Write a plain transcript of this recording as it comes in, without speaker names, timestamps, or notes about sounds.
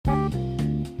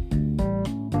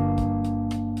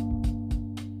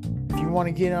want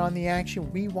to get on the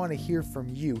action? We want to hear from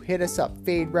you. Hit us up,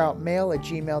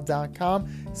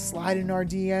 faderoutemail@gmail.com. Slide in our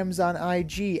DMs on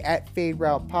IG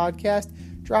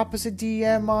 @FadeRoutePodcast. Drop us a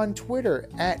DM on Twitter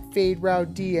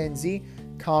 @FadeRouteDNZ.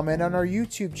 Comment on our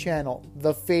YouTube channel,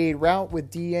 The Fade Route with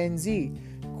DNZ.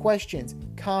 Questions,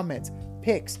 comments,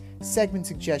 picks, segment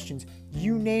suggestions,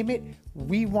 you name it,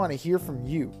 we want to hear from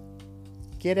you.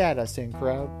 Get at us, in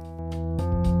crowd.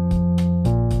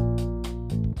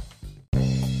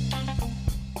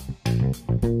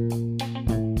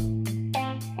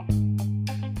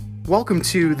 Welcome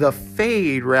to The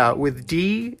Fade Route with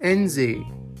D and Z.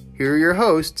 Here are your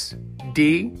hosts,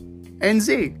 D and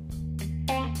Z.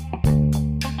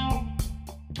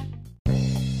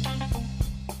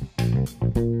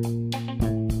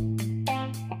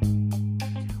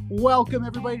 Welcome,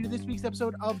 everybody, to this week's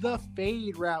episode of The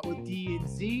Fade Route with D and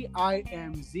Z. I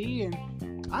am Z, and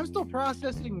I'm still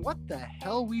processing what the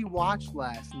hell we watched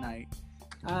last night.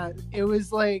 It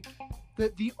was like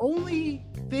the only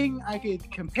thing I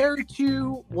could compare it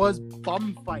to was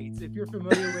bum fights, if you're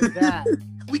familiar with that.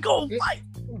 We go and fight.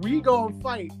 We go and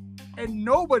fight, and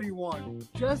nobody won.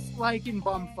 Just like in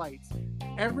bum fights,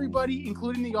 everybody,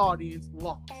 including the audience,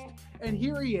 lost. And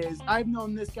here he is. I've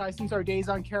known this guy since our days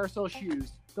on Carousel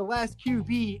Shoes. The last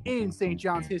QB in St.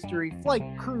 John's history, flight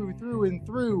crew through and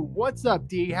through. What's up,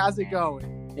 D? How's it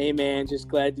going? Hey, man, just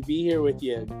glad to be here with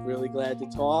you. Really glad to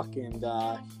talk and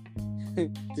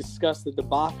discuss the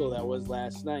debacle that was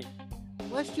last night.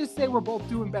 Let's just say we're both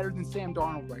doing better than Sam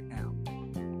Darnold right now.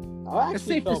 I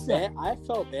actually felt bad. I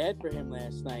felt bad for him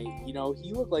last night. You know,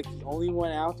 he looked like the only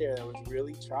one out there that was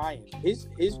really trying. His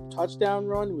touchdown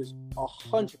run was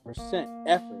 100%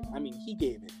 effort. I mean, he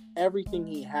gave it everything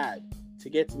he had to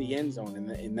get to the end zone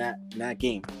in that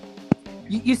game.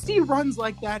 You see runs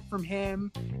like that from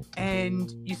him,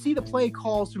 and you see the play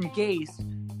calls from Gase,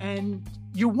 and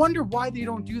you wonder why they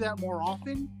don't do that more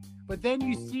often. But then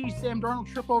you see Sam Darnold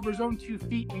trip over his own 2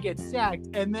 feet and get sacked,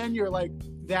 and then you're like,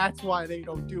 that's why they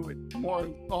don't do it more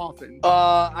often.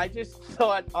 I just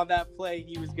thought on that play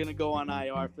he was gonna go on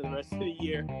IR for the rest of the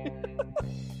year.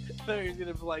 He was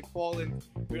gonna fall and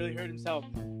really hurt himself.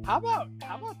 How about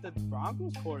the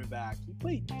Broncos quarterback? He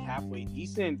played halfway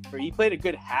decent. He played a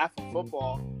good half of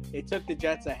football. It took the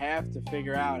Jets a half to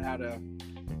figure out how to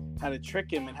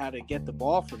trick him and how to get the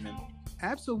ball from him.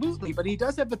 Absolutely, but he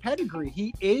does have the pedigree.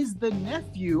 He is the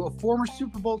nephew of former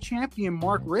Super Bowl champion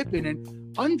Mark Rippon, and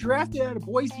undrafted out of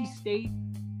Boise State,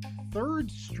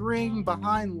 third string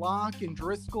behind Locke and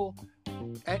Driscoll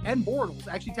and Bortles.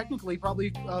 Actually, technically,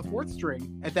 probably fourth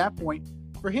string at that point.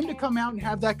 For him to come out and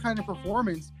have that kind of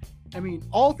performance, I mean,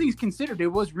 all things considered, it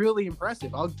was really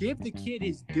impressive. I'll give the kid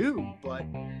his due, but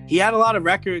he had a lot of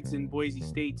records in Boise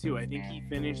State too. I think he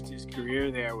finished his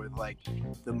career there with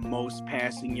the most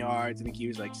passing yards. I think he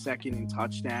was second in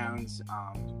touchdowns.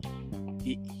 I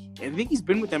think he's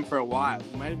been with them for a while.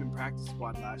 He might have been practice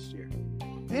squad last year.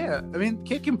 Yeah, I mean,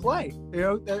 kid can play. You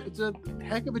know, it's a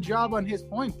heck of a job on his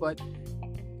point, but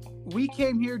we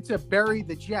came here to bury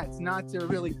the Jets, not to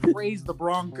really praise the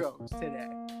Broncos today.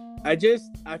 I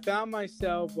found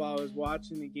myself while I was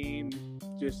watching the game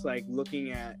just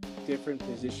looking at different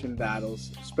position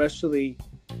battles, especially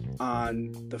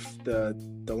on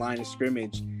the line of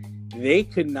scrimmage. They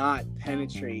could not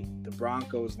penetrate the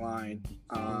Broncos line.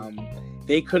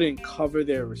 They couldn't cover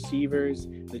their receivers.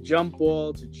 The jump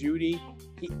ball to Judy,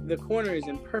 the corner is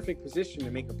in perfect position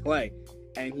to make a play,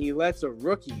 and he lets a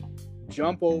rookie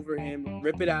jump over him,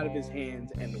 rip it out of his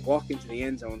hands, and walk into the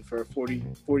end zone for a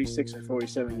 46 or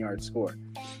 47-yard score.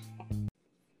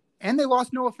 And they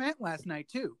lost Noah Fant last night,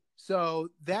 too. So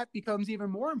that becomes even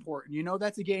more important. You know,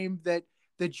 that's a game that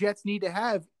the Jets need to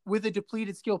have with a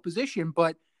depleted skill position.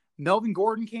 But Melvin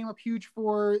Gordon came up huge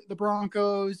for the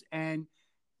Broncos, and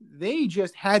they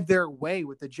just had their way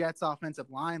with the Jets' offensive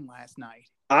line last night.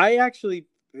 I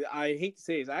hate to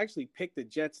say this, I actually picked the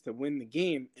Jets to win the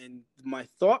game, and my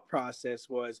thought process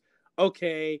was,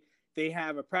 okay,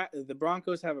 the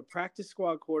Broncos have a practice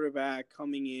squad quarterback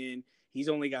coming in. He's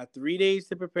only got 3 days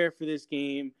to prepare for this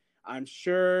game. I'm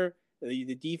sure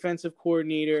the defensive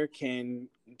coordinator can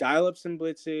dial up some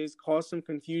blitzes, cause some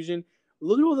confusion.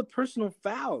 Look at all the personal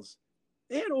fouls.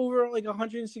 They had over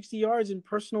 160 yards in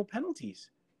personal penalties.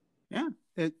 Yeah,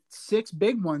 6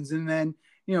 big ones, and then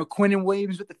Quinnen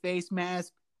Williams with the face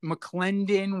mask,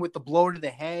 McClendon with the blow to the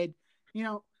head.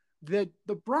 The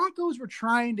Broncos were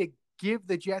trying to give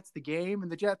the Jets the game,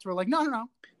 and the Jets were like, no.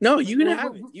 No, you can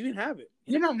have it. You can have it.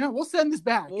 No, we'll send this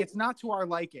back. It's not to our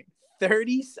liking.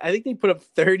 30. I think they put up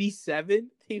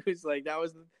 37. He was like, that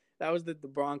was the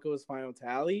Broncos' final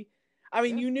tally. I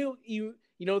mean,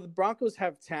 the Broncos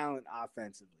have talent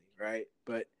offensively, right?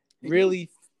 But really,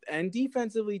 and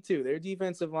defensively too. Their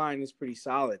defensive line is pretty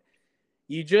solid.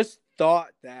 You just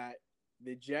thought that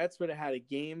the Jets would have had a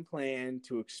game plan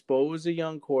to expose a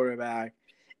young quarterback,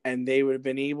 and they would have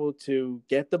been able to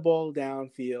get the ball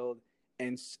downfield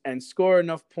and score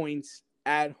enough points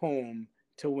at home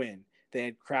to win. They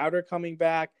had Crowder coming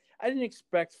back. I didn't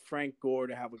expect Frank Gore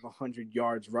to have like 100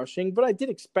 yards rushing, but I did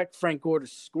expect Frank Gore to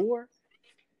score.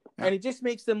 And it just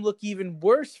makes them look even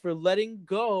worse for letting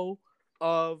go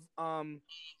of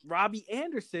Robbie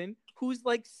Anderson, who's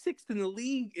like 6th in the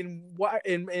league in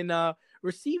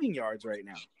receiving yards right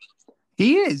now.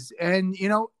 He is. And,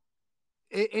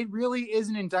 it really is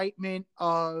an indictment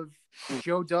of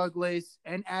Joe Douglas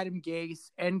and Adam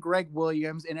Gase and Greg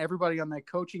Williams and everybody on that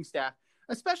coaching staff,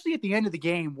 especially at the end of the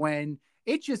game when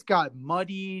it just got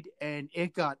muddied and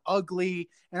it got ugly.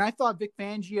 And I thought Vic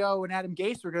Fangio and Adam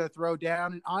Gase were going to throw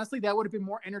down. And honestly, that would have been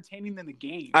more entertaining than the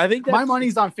game. I think my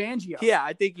money's on Fangio. Yeah,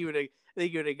 I think you would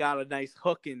have got a nice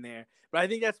hook in there. But I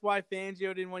think that's why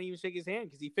Fangio didn't want to even shake his hand,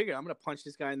 because he figured, I'm going to punch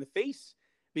this guy in the face.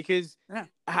 Because there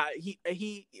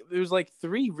was like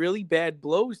 3 really bad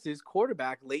blows to his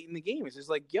quarterback late in the game. It's just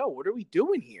like, yo, what are we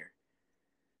doing here?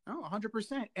 Oh,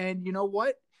 100%. And you know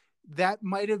what? That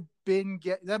might have been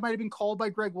called by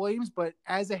Greg Williams, but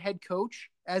as a head coach,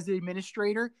 as an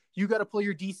administrator, you got to pull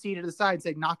your DC to the side and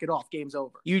say, knock it off. Game's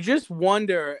over. You just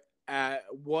wonder at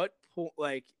what point,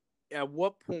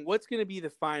 what's going to be the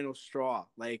final straw?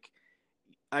 Like,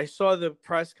 I saw the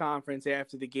press conference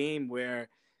after the game where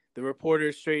the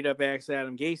reporter straight up asked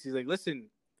Adam Gase, he's like, listen,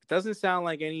 it doesn't sound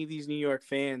like any of these New York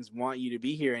fans want you to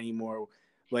be here anymore.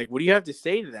 Like, what do you have to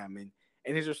say to them?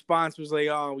 And his response was like,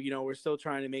 oh, we're still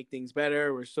trying to make things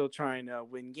better. We're still trying to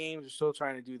win games. We're still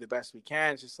trying to do the best we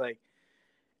can. It's just like,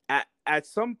 at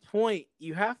some point,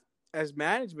 you have, as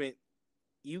management,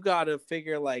 you got to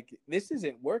figure, like, this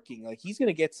isn't working. Like, he's going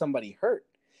to get somebody hurt.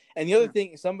 And the other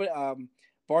thing,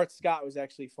 Bart Scott was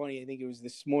actually funny. I think it was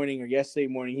this morning or yesterday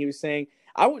morning. He was saying,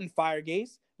 I wouldn't fire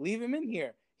Gase. Leave him in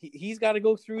here. He's got to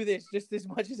go through this just as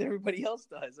much as everybody else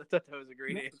does. I thought that was a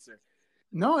great answer.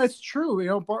 No, it's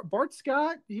true. Bart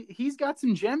Scott, he's got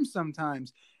some gems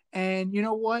sometimes. And you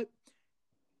know what?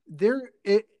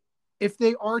 If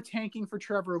they are tanking for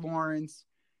Trevor Lawrence,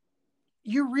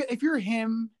 if you're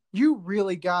him, you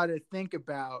really got to think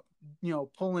about,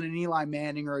 pulling an Eli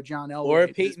Manning or a John Elway. Or a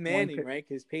Peyton Manning, right?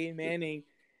 Because Peyton Manning,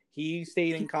 he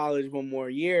stayed in college one more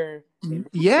year.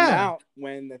 Out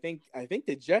when I think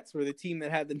the Jets were the team that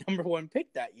had the number 1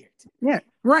 pick that year. Yeah,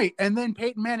 right. And then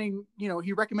Peyton Manning,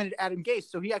 he recommended Adam Gase,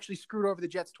 so he actually screwed over the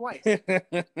Jets twice.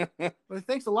 But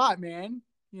thanks a lot, man.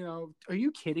 Are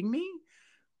you kidding me?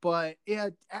 But yeah,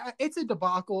 it's a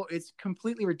debacle. It's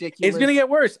completely ridiculous. It's gonna get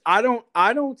worse. I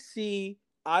don't see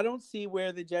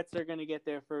where the Jets are gonna get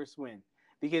their first win,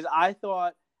 because I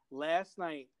thought last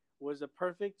night was a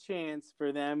perfect chance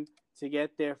for them to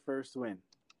get their first win.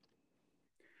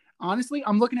 Honestly,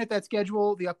 I'm looking at that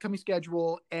schedule, the upcoming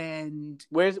schedule, and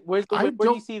where do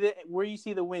you see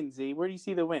the win, Z? Where do you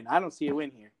see the win? I don't see a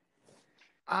win here.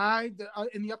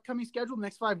 In the upcoming schedule, the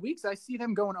next 5 weeks, I see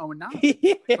them going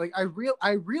 0-9. Like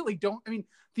I really don't. I mean,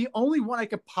 the only one I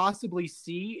could possibly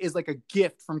see is like a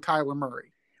gift from Kyler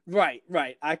Murray. Right.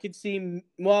 I could see.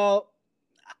 Well,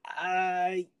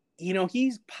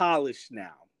 he's polished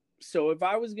now. So if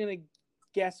I was gonna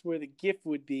guess where the gift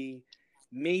would be,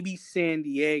 maybe San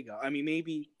Diego. I mean,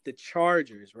 maybe the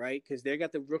Chargers, right? Because they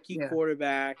got the rookie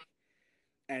quarterback,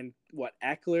 and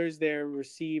Eckler's their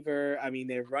receiver. I mean,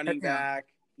 their running back.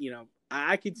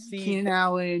 I could see Keenan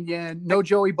Allen. No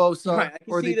Joey Bosa. Right, I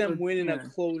could see them winning a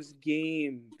close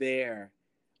game there,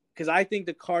 because I think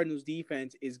the Cardinals'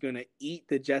 defense is going to eat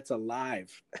the Jets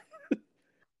alive.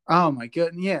 Oh my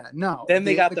goodness! Yeah, no. Then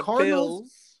they got the Cardinals.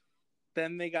 Bills.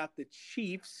 Then they got the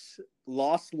Chiefs.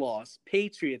 Loss.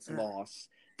 Patriots loss.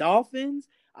 Dolphins.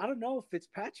 I don't know.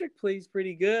 Fitzpatrick plays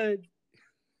pretty good.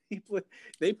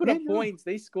 They put up points.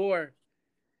 They score.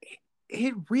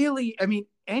 It really. I mean,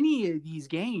 any of these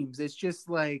games, it's just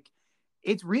like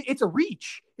it's a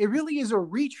reach. It really is a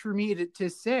reach for me to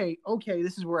say, okay,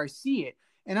 this is where I see it,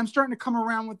 and I'm starting to come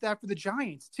around with that for the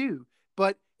Giants too.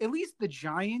 But at least the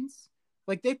Giants,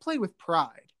 like, they play with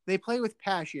pride. They play with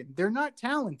passion. They're not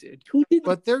talented,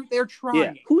 but they're trying.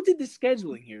 Yeah. Who did the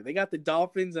scheduling here? They got the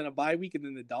Dolphins and a bye week, and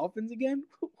then the Dolphins again.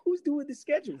 Who's doing the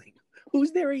scheduling?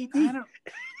 Who's their AD?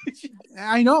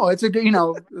 I know it's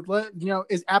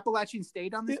is Appalachian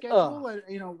State on the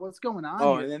schedule? What's going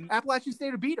on? And then Appalachian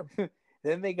State will beat them.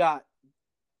 Then they got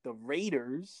the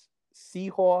Raiders,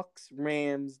 Seahawks,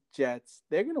 Rams, Jets.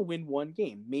 They're gonna win 1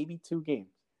 game, maybe 2 games.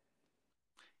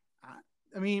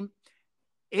 I mean,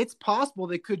 it's possible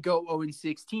they could go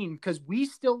 0-16 because we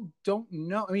still don't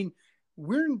know. I mean,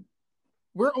 we're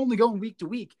only going week to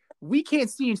week. We can't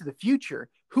see into the future.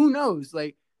 Who knows?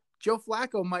 Like, Joe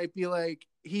Flacco might be like,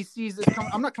 he sees this coming.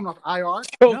 I'm not coming off IR.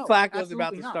 Joe No, Flacco's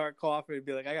about to not. start coughing and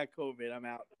be like, I got COVID. I'm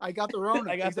out. I got the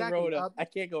Rona. I got exactly. the Rona. I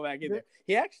can't go back in there.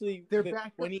 He actually,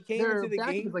 when he came into the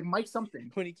game, was like Mike something.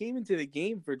 When he came into the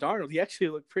game for Darnold, he actually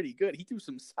looked pretty good. He threw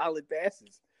some solid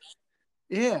passes.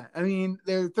 Yeah, I mean,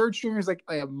 their third stringer is like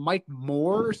Mike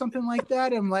Moore or something like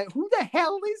that. I'm like, who the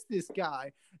hell is this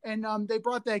guy? And they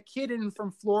brought that kid in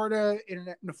from Florida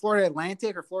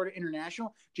Atlantic or Florida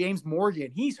International, James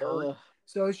Morgan. He's hurt.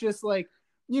 So it's just like,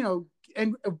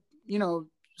 and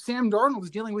Sam Darnold is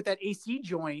dealing with that AC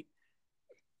joint.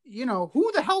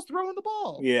 Who the hell's throwing the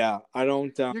ball? Yeah, I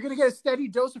don't. You're going to get a steady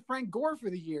dose of Frank Gore for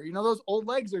the year. Those old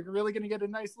legs are really going to get a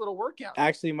nice little workout.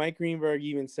 Actually, Mike Greenberg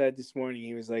even said this morning,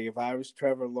 he was like, if I was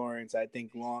Trevor Lawrence, I'd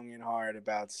think long and hard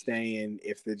about staying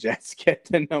if the Jets get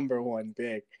the number 1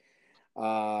 pick.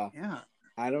 Yeah.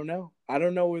 I don't know. I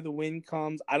don't know where the win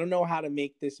comes. I don't know how to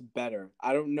make this better.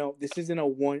 I don't know. This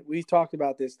isn't we've talked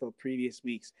about this the previous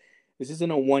weeks. This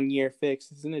isn't a 1-year fix.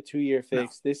 This isn't a 2-year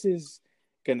fix. No. This is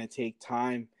going to take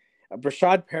time.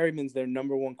 Brashad Perriman's their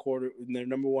number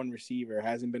 1 receiver.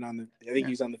 Hasn't been on the. I think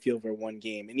he was on the field for 1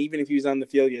 game, and even if he was on the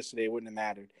field yesterday, it wouldn't have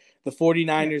mattered. The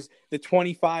 49ers, the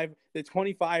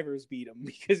 25ers beat them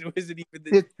because it wasn't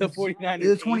even the 49ers.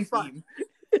 The 25.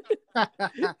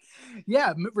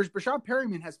 Yeah, Brashad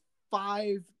Perriman has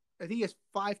 5. I think he has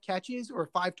 5 catches or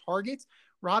 5 targets.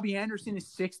 Robbie Anderson is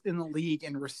 6th in the league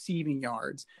in receiving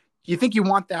yards. You think you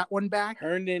want that one back?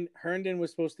 Herndon was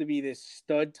supposed to be this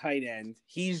stud tight end.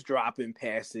 He's dropping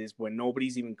passes when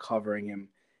nobody's even covering him.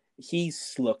 He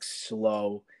looks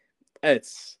slow.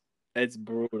 It's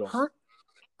brutal.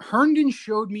 Herndon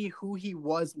showed me who he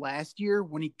was last year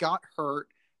when he got hurt,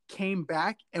 came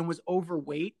back and was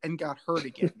overweight and got hurt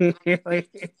again.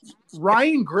 Like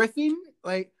Ryan Griffin,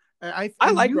 like I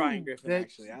like Ryan Griffin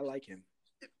actually. I like him.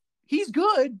 He's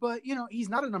good, but he's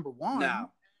not a number 1. No.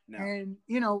 And,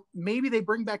 maybe they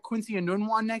bring back Quincy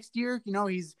Enunwa next year.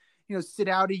 He's, sit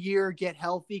out a year, get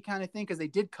healthy kind of thing, because they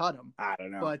did cut him. I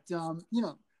don't know. But,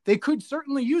 they could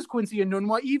certainly use Quincy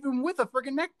Enunwa even with a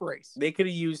friggin' neck brace. They could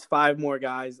have used 5 more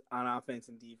guys on offense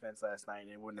and defense last night,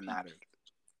 and it wouldn't have mattered.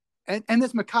 And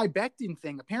this Mekhi Becton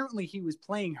thing, apparently he was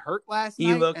playing hurt last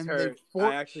night. He looked hurt.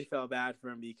 I actually felt bad for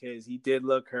him because he did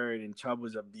look hurt, and Chubb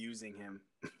was abusing him.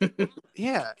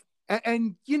 Yeah.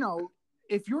 And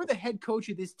if you're the head coach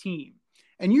of this team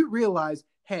and you realize,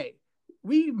 hey,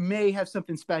 we may have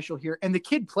something special here, and the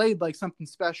kid played like something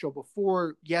special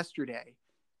before yesterday,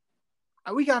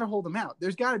 we got to hold him out.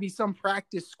 There's got to be some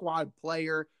practice squad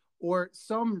player or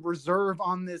some reserve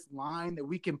on this line that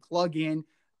we can plug in,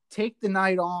 take the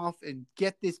night off, and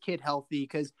get this kid healthy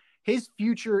because his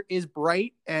future is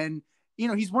bright. And,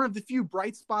 he's one of the few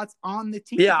bright spots on the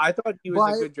team. Yeah, I thought he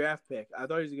was a good draft pick.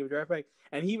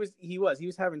 And he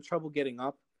was having trouble getting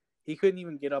up. He couldn't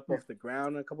even get up off the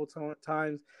ground a couple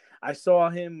times. I saw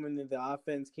him when the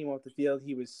offense came off the field.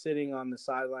 He was sitting on the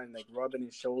sideline, like rubbing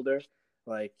his shoulder.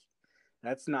 Like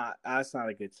that's not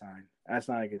a good sign. That's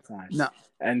not a good sign. No.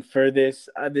 And for this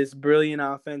brilliant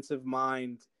offensive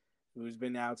mind who's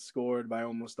been outscored by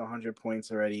almost 100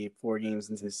 points already 4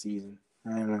 games into the season.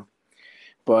 I don't know.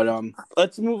 But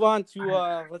let's move on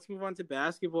to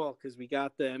basketball because we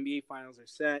got the NBA finals are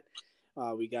set.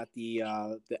 We got the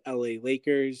LA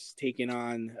Lakers taking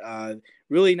on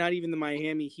really not even the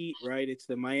Miami Heat, right? It's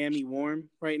the Miami Warm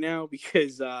right now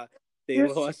because they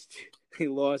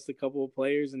lost a couple of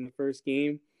players in the first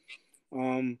game.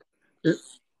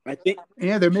 I think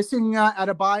they're missing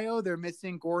Adebayo, they're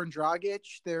missing Goran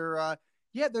Dragic. They're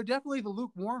definitely the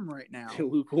lukewarm right now.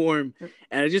 Lukewarm,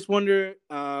 and I just wonder.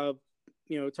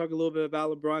 Talk a little bit about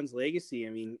LeBron's legacy. I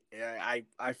mean,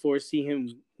 I foresee him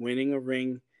winning a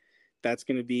ring. That's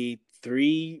going to be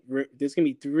 3. There's going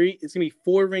to be 3. It's going to be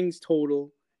 4 rings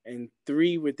total and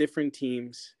 3 with different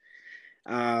teams.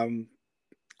 I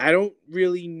don't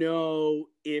really know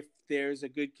if there's a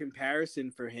good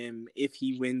comparison for him if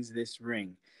he wins this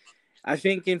ring. I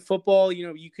think in football,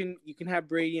 you can have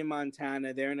Brady and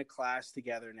Montana. They're in a class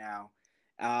together now.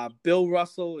 Bill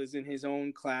Russell is in his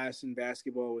own class in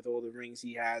basketball with all the rings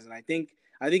he has, and I think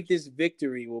this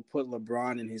victory will put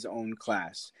LeBron in his own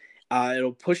class.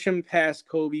 It'll push him past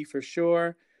Kobe for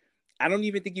sure. I don't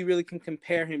even think you really can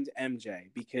compare him to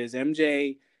MJ because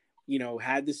MJ,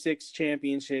 had the 6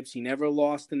 championships. He never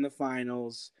lost in the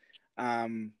finals.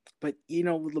 But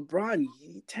with LeBron,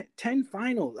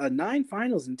 9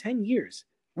 finals in 10 years.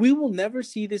 We will never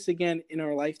see this again in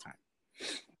our lifetime.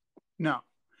 No.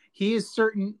 He is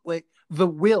certain, like the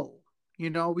will,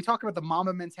 We talk about the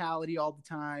Mamba mentality all the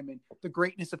time and the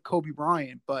greatness of Kobe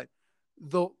Bryant, but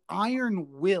the iron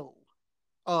will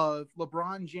of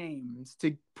LeBron James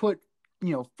to put,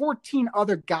 14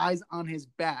 other guys on his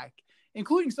back,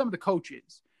 including some of the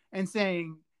coaches, and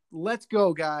saying, let's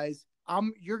go, guys.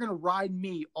 You're going to ride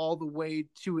me all the way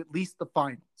to at least the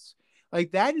finals.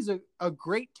 Like, that is a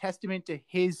great testament to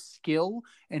his skill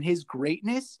and his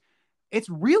greatness. It's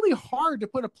really hard to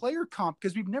put a player comp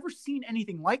because we've never seen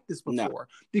anything like this before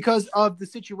because of the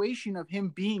situation of him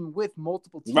being with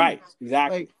multiple teams. Right,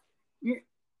 exactly. Like,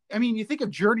 I mean, you think of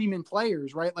journeyman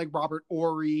players, right? Like Robert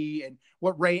Horry and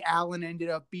what Ray Allen ended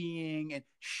up being and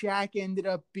Shaq ended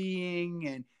up being.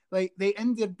 And like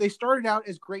they started out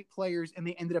as great players and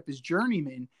they ended up as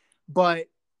journeymen. But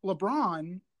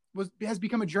LeBron has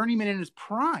become a journeyman in his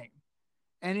prime.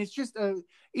 And it's just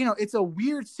it's a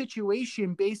weird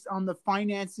situation based on the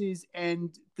finances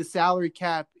and the salary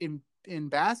cap in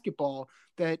basketball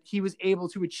that he was able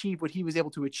to achieve what he was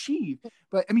able to achieve.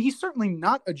 But I mean, he's certainly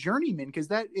not a journeyman because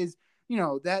that is,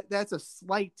 that's a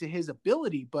slight to his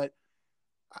ability, but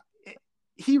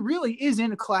he really is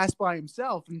in a class by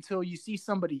himself until you see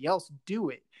somebody else do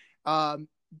it. Kevin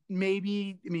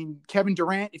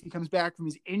Durant, if he comes back from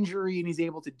his injury and he's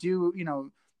able to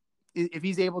do, if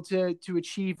he's able to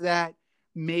achieve that,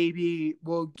 maybe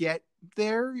we'll get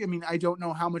there. I mean, I don't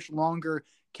know how much longer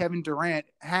Kevin Durant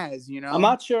has, I'm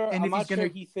not sure. And I'm not sure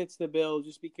he fits the bill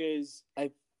just because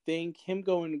I think him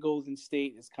going to Golden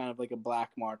State is kind of like a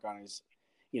black mark on his,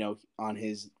 on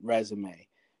his resume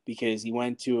because he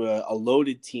went to a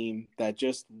loaded team that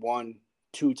just won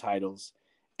 2 titles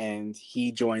and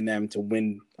he joined them to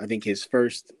win, I think, his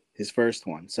first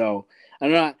one. So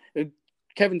I'm not.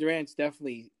 Kevin Durant's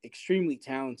definitely extremely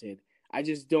talented. I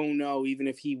just don't know, even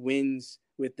if he wins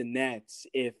with the Nets,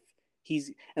 and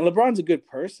LeBron's a good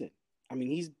person. I mean,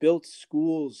 he's built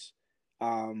schools,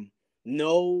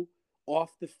 no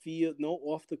off the field, no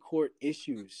off the court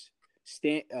issues.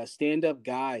 Stand up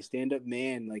guy, stand up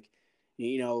man. Like,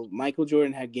 Michael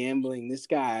Jordan had gambling. This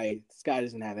guy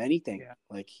doesn't have anything. Yeah.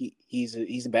 Like he's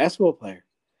a basketball player.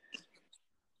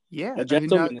 Yeah, a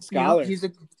gentleman, a scholar. He's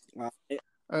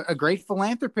a great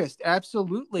philanthropist,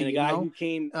 absolutely. And a guy who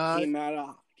came out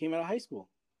of high school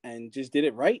and just did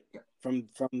it right from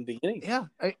the beginning. Yeah.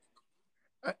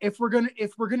 If we're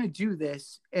gonna do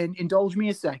this, and indulge me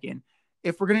a second,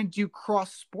 if we're gonna do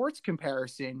cross sports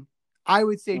comparison, I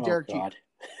would say Derek Jeter.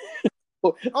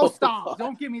 Oh, stop!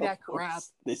 Don't give me that crap.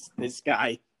 This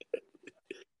guy.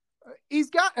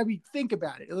 He's got. I mean, think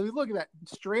about it. Look at that.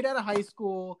 Straight out of high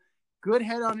school, good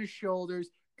head on his shoulders,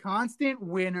 constant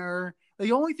winner.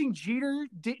 The only thing Jeter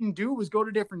didn't do was go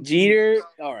to different teams.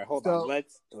 All right, hold on.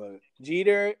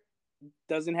 Jeter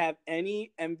doesn't have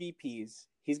any MVPs.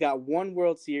 He's got 1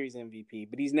 World Series MVP,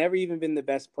 but he's never even been the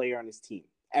best player on his team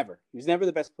ever. He was never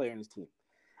the best player on his team.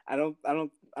 I don't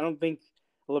think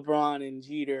LeBron and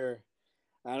Jeter.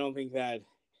 I don't think that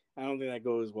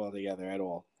goes well together at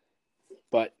all.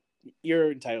 But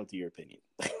you're entitled to your opinion.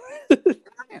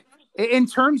 In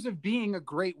terms of being a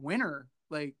great winner,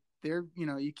 like.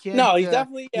 You can't. No, he's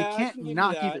definitely. You can't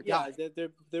knock either guy. Yeah,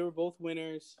 they were both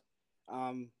winners.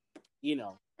 And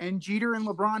Jeter and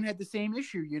LeBron had the same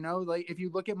issue. Like if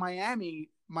you look at Miami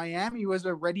was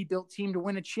a ready-built team to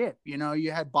win a chip.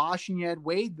 You had Bosh and you had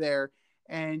Wade there,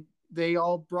 and they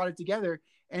all brought it together.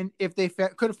 And if they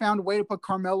could have found a way to put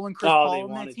Carmelo and Chris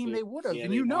Paul on that team, they would have. Yeah,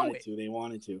 and They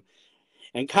wanted to.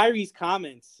 And Kyrie's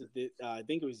comments, I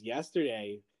think it was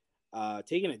yesterday.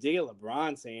 Taking a dig at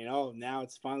LeBron, saying, "Oh, now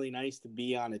it's finally nice to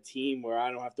be on a team where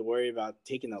I don't have to worry about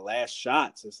taking the last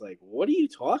shots." It's like, what are you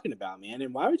talking about, man?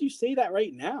 And why would you say that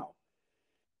right now?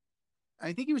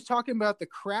 I think he was talking about the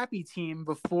crappy team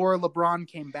before LeBron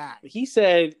came back. He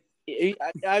said, I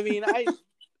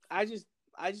just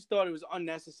thought it was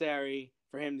unnecessary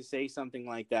for him to say something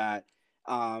like that.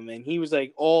 And he was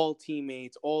like, all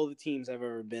teammates, all the teams I've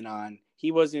ever been on.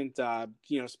 He wasn't,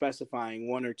 specifying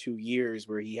 1 or 2 years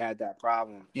where he had that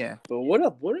problem. Yeah. But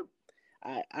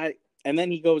and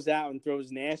then he goes out and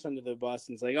throws Nash under the bus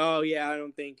and it's like, oh yeah, I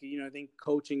think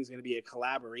coaching is going to be a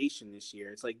collaboration this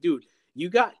year. It's like, dude, you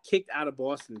got kicked out of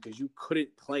Boston because you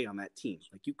couldn't play on that team.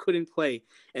 Like you couldn't play,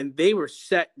 and they were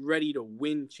set ready to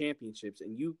win championships,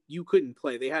 and you couldn't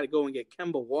play. They had to go and get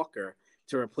Kemba Walker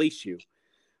to replace you.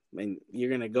 I mean, you're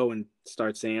going to go and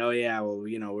start saying, oh, yeah, well,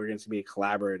 we're going to be a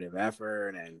collaborative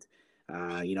effort. And,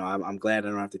 I'm glad I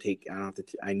don't have to take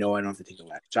the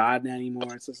last shot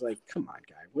anymore. It's just like, come on,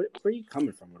 guy. Where are you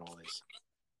coming from with all this?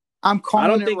 I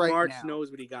don't think March knows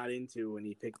what he got into when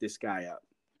he picked this guy up.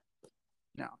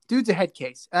 No, dude's a head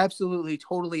case. Absolutely,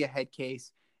 totally a head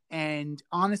case. And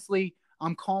honestly,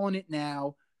 I'm calling it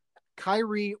now.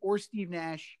 Kyrie or Steve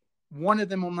Nash, one of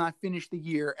them will not finish the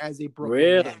year as a Brooklyn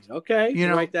Really? Net. Okay. You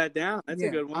know, write that down. That's a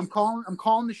good one. I'm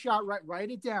calling the shot.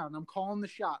 Write it down. I'm calling the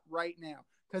shot right now.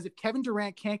 Because if Kevin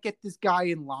Durant can't get this guy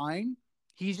in line,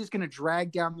 he's just going to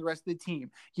drag down the rest of the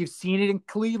team. You've seen it in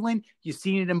Cleveland. You've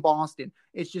seen it in Boston.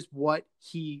 It's just what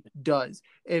he does.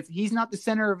 If he's not the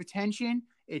center of attention,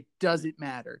 it doesn't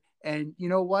matter. And you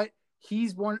know what?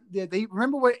 He's one. They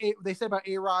remember what they said about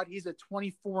A-Rod. He's a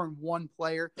 24-1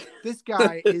 player. This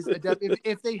guy is a.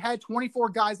 If they had 24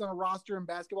 guys on a roster in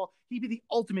basketball, he'd be the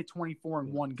ultimate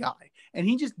 24-1 guy. And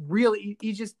he just really,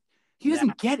 he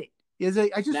doesn't get it.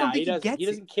 I just don't think he gets it. He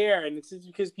doesn't care, and it's just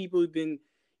because people have been,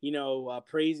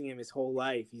 praising him his whole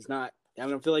life. He's not. I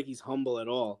don't feel like he's humble at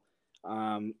all.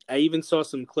 I even saw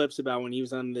some clips about when he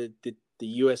was on the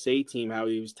USA team, how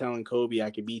he was telling Kobe, "I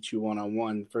could beat you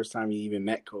one-on-one." First time he even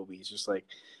met Kobe, he's just like,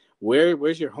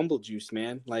 "Where's your humble juice,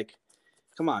 man? Like,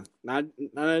 come on, not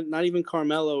even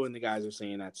Carmelo and the guys are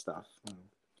saying that stuff."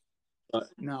 But,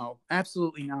 no,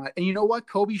 absolutely not. And you know what?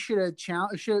 Kobe should have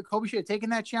taken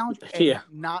that challenge and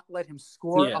not let him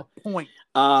score a point.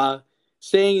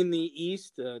 Staying in the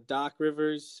East, Doc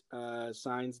Rivers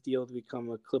signs deal to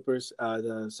become a Clippers,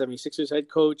 the 76ers head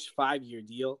coach, 5-year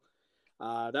deal.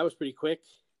 That was pretty quick.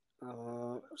 I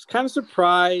was kind of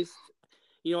surprised.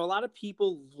 A lot of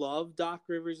people love Doc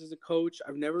Rivers as a coach.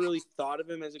 I've never really thought of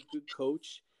him as a good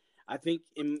coach. I think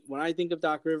when I think of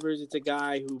Doc Rivers, it's a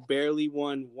guy who barely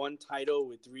won one title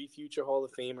with 3 future Hall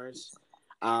of Famers.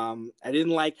 I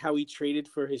didn't like how he traded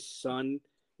for his son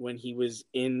when he was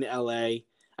in LA.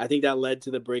 I think that led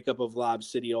to the breakup of Lob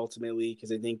City ultimately,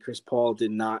 because I think Chris Paul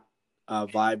did not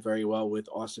vibe very well with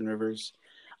Austin Rivers.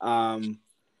 I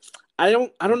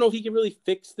don't know if he can really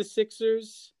fix the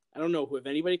Sixers. I don't know if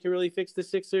anybody can really fix the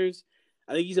Sixers.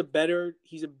 I think he's a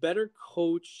better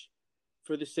coach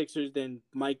for the Sixers than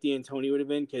Mike D'Antoni would have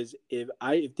been, because if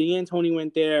D'Antoni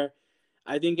went there,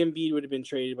 I think Embiid would have been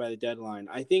traded by the deadline.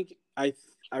 I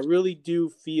really do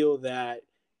feel that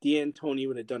D'Antoni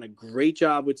would have done a great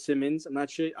job with Simmons. I'm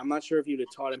not sure if he would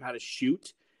have taught him how to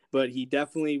shoot, but he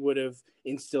definitely would have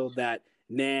instilled that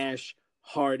Nash,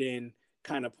 Harden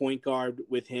kind of point guard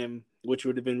with him, which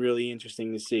would have been really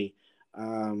interesting to see.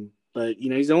 But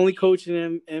he's the only coach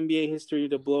in NBA history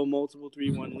to blow multiple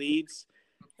 3-1 leads.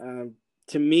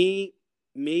 To me,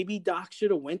 maybe Doc should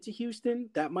have went to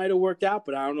Houston. That might have worked out,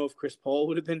 but I don't know if Chris Paul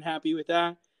would have been happy with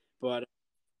that. But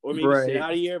or maybe stay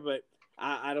out of here. But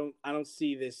I don't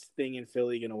see this thing in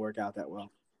Philly going to work out that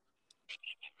well.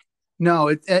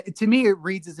 No, to me it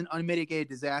reads as an unmitigated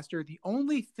disaster. The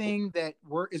only thing that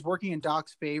is working in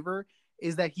Doc's favor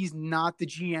is that he's not the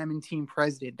GM and team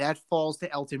president. That falls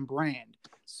to Elton Brand.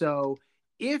 So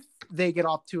if they get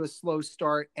off to a slow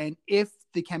start and if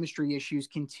the chemistry issues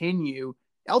continue,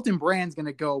 Elton Brand's going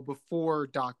to go before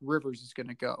Doc Rivers is going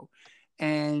to go.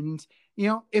 And,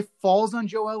 it falls on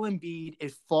Joel Embiid.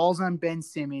 It falls on Ben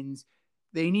Simmons.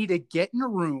 They need to get in a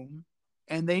room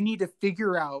and they need to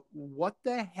figure out what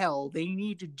the hell they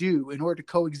need to do in order to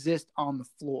coexist on the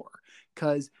floor.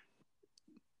 Because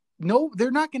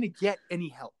they're not going to get any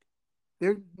help.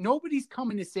 Nobody's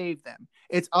coming to save them.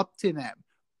 It's up to them.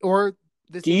 Or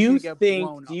do you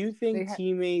think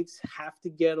teammates have to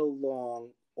get along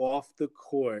off the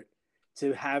court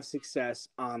to have success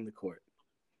on the court?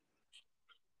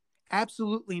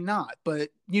 Absolutely not.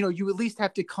 But you at least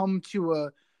have to come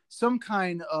to some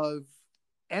kind of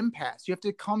impasse. You have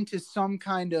to come to some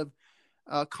kind of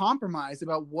compromise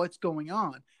about what's going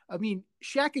on. I mean,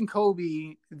 Shaq and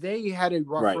Kobe, they had a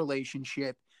rough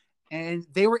relationship, and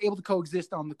they were able to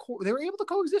coexist on the court. They were able to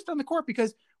coexist on the court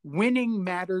because winning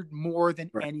mattered more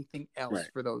than anything else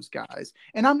for those guys.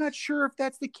 And I'm not sure if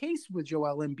that's the case with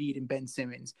Joel Embiid and Ben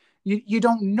Simmons. You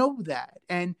don't know that.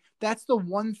 And that's the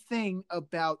one thing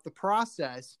about the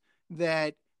process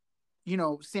that,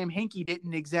 Sam Hinkie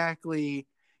didn't exactly,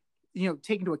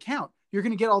 take into account. You're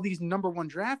going to get all these number 1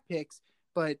 draft picks,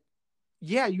 but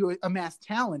you amass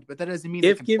talent, but that doesn't mean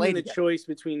if given the choice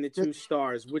between the 2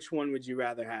 stars, which one would you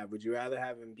rather have? Would you rather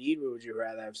have Embiid or would you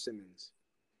rather have Simmons?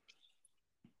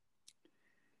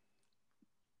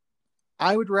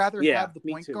 I would rather have the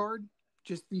point guard.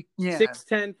 Just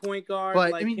 6'10" point guard,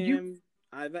 but, like him.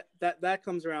 That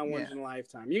comes around once in a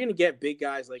lifetime. You're going to get big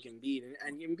guys like Embiid,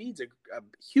 and Embiid's a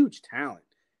huge talent.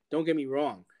 Don't get me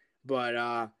wrong,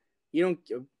 but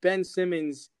Ben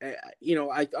Simmons.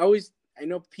 I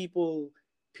know people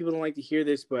don't like to hear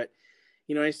this, but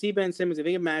I see Ben Simmons. I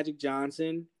think of Magic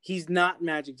Johnson. He's not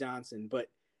Magic Johnson, but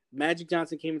Magic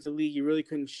Johnson came into the league. He really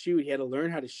couldn't shoot. He had to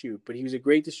learn how to shoot, but he was a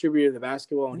great distributor of the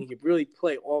basketball, and he could really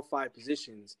play all 5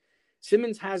 positions.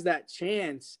 Simmons has that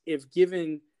chance if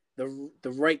given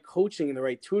the right coaching and the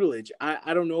right tutelage.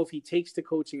 I don't know if he takes to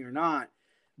coaching or not,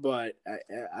 but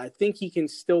I think he can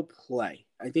still play.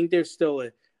 I think there's still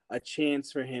a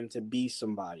chance for him to be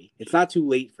somebody. It's not too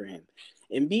late for him.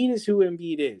 Embiid is who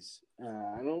Embiid is.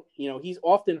 I don't, he's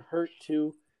often hurt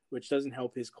too, which doesn't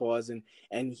help his cause.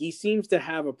 And he seems to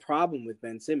have a problem with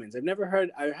Ben Simmons. I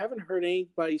haven't heard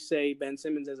anybody say Ben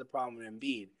Simmons has a problem with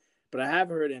Embiid, but I have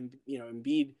heard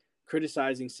Embiid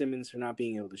criticizing Simmons for not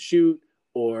being able to shoot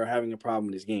or having a problem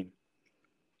with his game.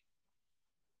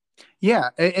 Yeah,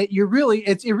 it really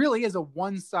is a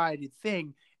one-sided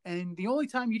thing. And the only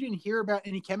time you didn't hear about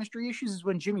any chemistry issues is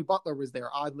when Jimmy Butler was there,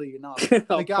 oddly enough.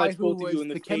 The guy who was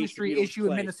the chemistry issue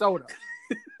in Minnesota.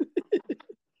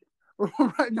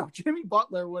 Right? No, Jimmy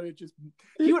Butler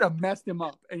he would have messed him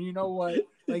up. And you know what?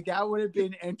 Like, that would have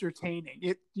been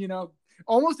entertaining.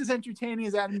 Almost as entertaining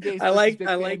as Adam Gase. I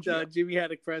like Jimmy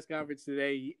had a press conference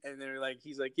today, and they're like,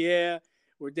 he's like, yeah,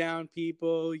 we're down,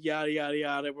 people, yada, yada,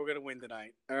 yada. We're going to win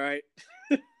tonight. All right.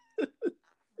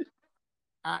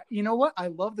 You know what? I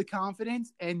love the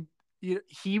confidence, and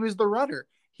he was the rudder.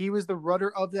 He was the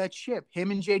rudder of that ship.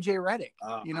 Him and JJ Redick.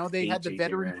 They had the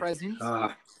veteran presence.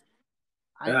 I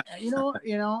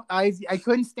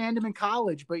couldn't stand him in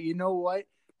college, but you know what?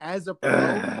 As a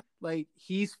pro, like,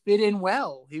 he's fit in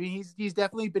well. I mean, he's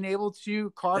definitely been able to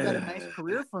carve out a nice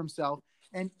career for himself,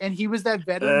 and he was that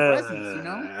veteran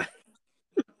presence.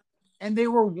 And they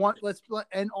were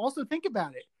and also think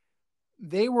about it.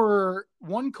 They were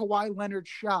one Kawhi Leonard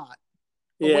shot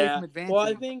away from advancing. Well,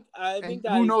 I think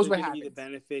that who knows what happens. Be the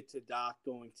benefit to Doc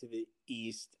going to the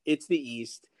East. It's the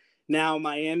East. Now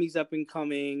Miami's up and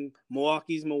coming.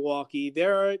 Milwaukee's Milwaukee.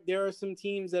 There are some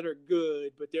teams that are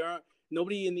good, but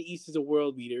nobody in the East is a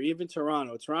world beater. Even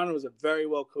Toronto. Toronto is a very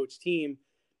well coached team,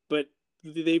 but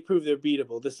they prove they're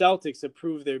beatable. The Celtics have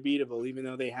proved they're beatable, even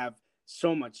though they have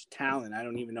so much talent. I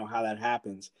don't even know how that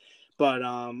happens. But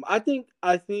I think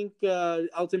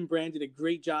Elton Brand did a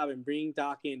great job in bringing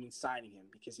Doc in and signing him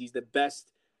because he's the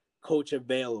best coach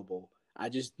available.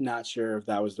 I'm just not sure if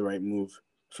that was the right move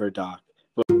for Doc.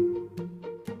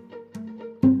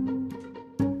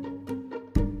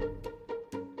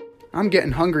 I'm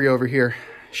getting hungry over here.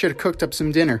 Should have cooked up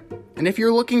some dinner. And if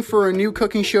you're looking for a new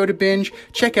cooking show to binge,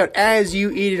 check out As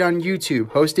You Eat It on YouTube,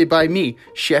 hosted by me,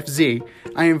 Chef Z.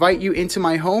 I invite you into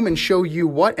my home and show you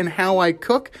what and how I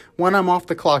cook when I'm off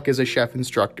the clock as a chef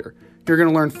instructor. You're going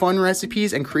to learn fun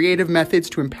recipes and creative methods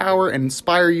to empower and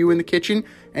inspire you in the kitchen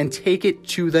and take it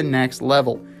to the next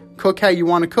level. Cook how you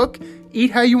want to cook,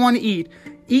 eat how you want to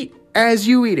eat as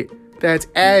you eat it. That's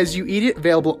As You Eat It,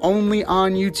 available only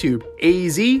on YouTube.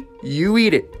 AZ, you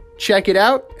eat it. Check it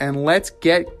out, and let's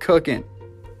get cooking.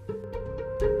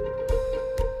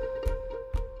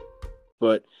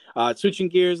 But switching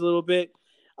gears a little bit,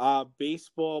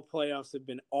 baseball playoffs have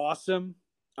been awesome.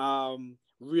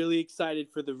 Really excited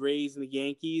for the Rays and the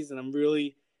Yankees, and I'm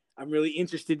really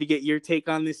interested to get your take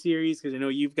on this series because I know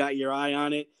you've got your eye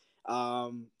on it.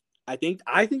 I think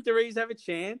the Rays have a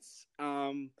chance.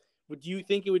 Would you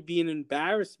think it would be an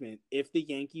embarrassment if the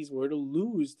Yankees were to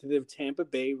lose to the Tampa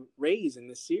Bay Rays in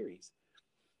this series?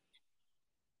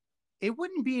 It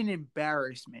wouldn't be an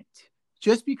embarrassment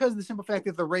just because of the simple fact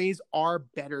that the Rays are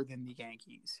better than the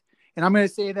Yankees. And I'm going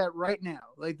to say that right now.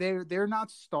 Like, they're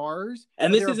not stars.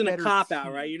 And this isn't a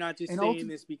cop-out, right? You're not just saying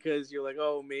this because you're like,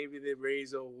 oh, maybe the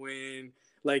Rays will win.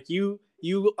 Like, you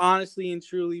honestly and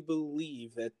truly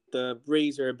believe that the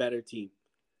Rays are a better team.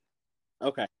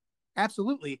 Okay.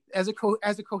 Absolutely. As a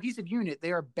cohesive unit,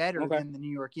 they are better than the New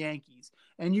York Yankees.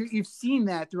 And you've seen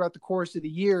that throughout the course of the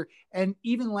year. And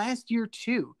even last year,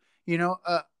 too.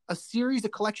 A series, a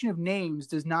collection of names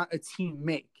does not a team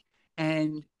make.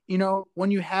 And,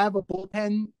 when you have a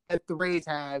bullpen that the Rays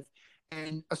have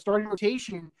and a starting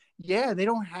rotation, they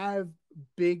don't have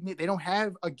they don't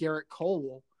have a Garrett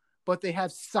Cole, but they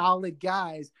have solid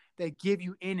guys that give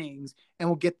you innings and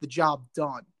will get the job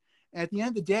done. At the end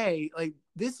of the day, like,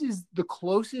 this is the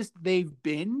closest they've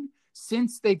been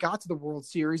since they got to the World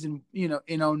Series in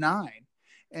 2009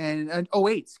 and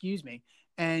 08, excuse me.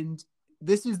 And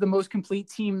this is the most complete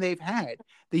team they've had.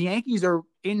 The Yankees are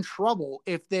in trouble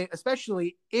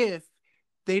especially if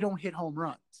they don't hit home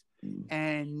runs.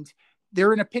 And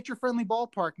they're in a pitcher-friendly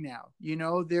ballpark now.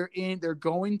 They're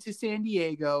going to San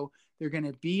Diego. They're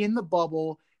going to be in the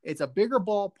bubble. It's a bigger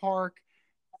ballpark.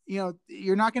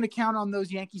 You're not going to count on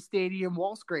those Yankee Stadium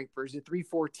wall scrapers at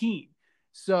 314.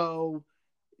 So,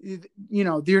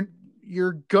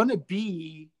 you're going to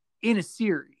be in a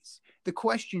series. The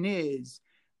question is,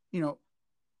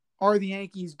 are the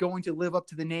Yankees going to live up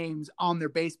to the names on their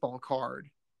baseball card?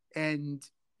 And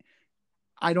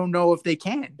I don't know if they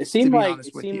can. It seemed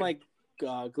like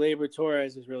Gleyber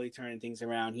Torres is really turning things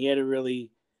around. He had a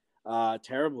really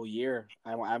terrible year.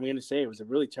 I'm going to say it was a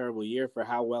really terrible year for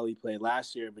how well he played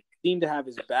last year, but he seemed to have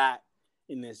his bat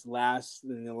in the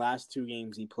last 2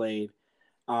 games he played.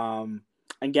 And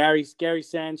Gary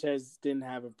Sanchez didn't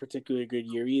have a particularly good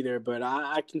year either, but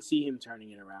I can see him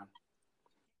turning it around.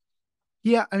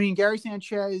 Yeah, I mean, Gary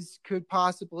Sanchez could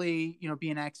possibly, be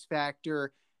an X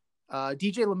factor.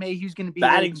 DJ LeMahieu's going to be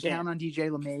there. You can count on DJ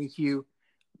LeMahieu.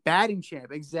 Batting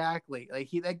champ, exactly. Like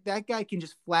that guy can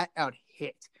just flat out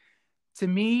hit. To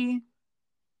me,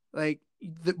 like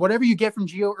whatever you get from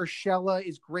Gio Urshela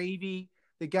is gravy.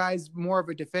 The guy's more of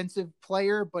a defensive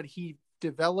player, but he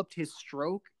developed his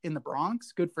stroke in the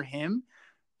Bronx. Good for him.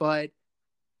 But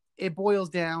it boils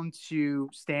down to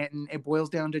Stanton. It boils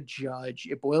down to Judge.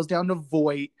 It boils down to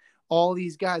Voit. All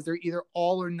these guys, they're either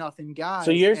all or nothing guys.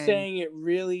 So you're saying it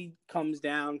really comes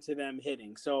down to them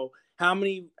hitting. So how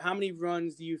many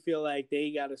runs do you feel like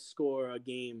they got to score a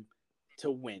game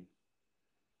to win?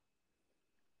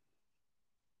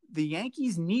 The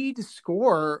Yankees need to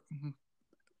score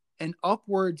an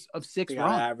upwards of 6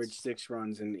 runs. Average 6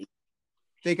 runs in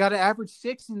They got to average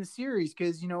 6 in the series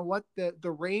because you know what?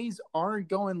 The Rays aren't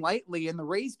going lightly, and the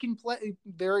Rays can play.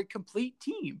 They're a complete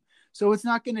team, so it's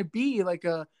not going to be like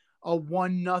a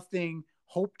 1-0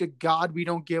 hope to God we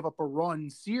don't give up a run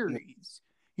series.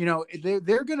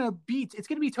 They're going to beat. It's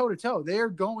going to be toe to toe.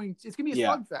 It's going to be a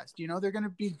slugfest. They're going to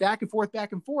be back and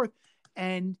forth,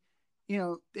 and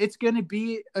it's going to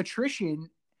be attrition,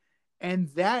 and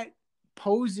that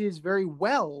bodes very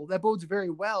well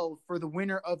for the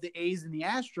winner of the A's and the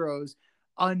Astros.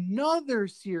 Another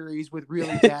series with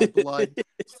really bad blood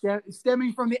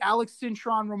stemming from the Alex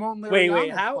Cintron Ramon Laureano.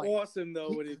 Wait, how fight. Awesome though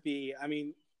would it be? I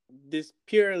mean, this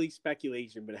purely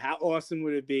speculation, but how awesome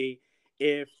would it be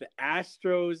if the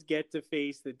Astros get to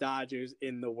face the Dodgers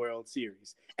in the World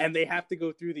Series and they have to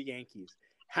go through the Yankees?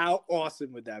 How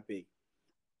awesome would that be?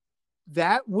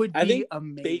 That would be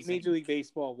amazing. Major League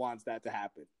Baseball wants that to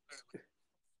happen.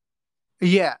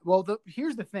 Yeah, well,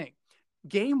 here's the thing.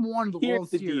 Game 1 of the World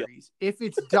Series, if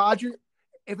it's Dodgers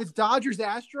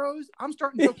Astros, I'm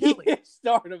starting Joe Kelly.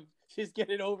 Start him. Just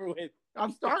get it over with.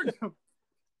 I'm starting him.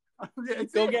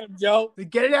 Go get him, Joe.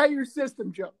 Get it out of your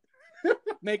system, Joe.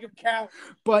 Make him count.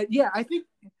 But yeah, I think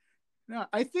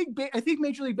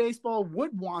Major League Baseball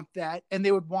would want that, and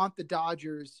they would want the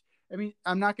Dodgers. I mean,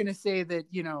 I'm not going to say that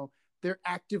they're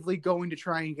actively going to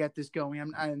try and get this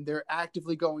going, and they're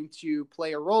actively going to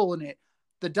play a role in it.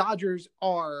 The Dodgers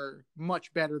are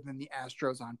much better than the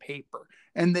Astros on paper,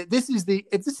 and if this is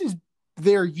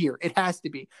their year, it has to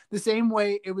be the same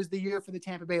way it was the year for the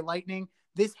Tampa Bay Lightning.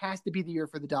 This has to be the year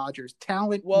for the Dodgers.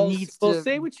 Talent needs to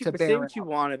say what you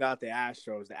want about the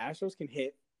Astros. The Astros can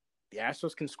hit. The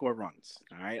Astros can score runs.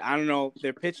 All right. I don't know.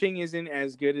 Their pitching isn't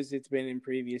as good as it's been in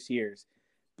previous years,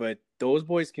 but those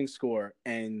boys can score.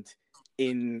 And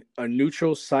in a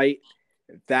neutral site,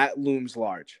 that looms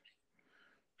large.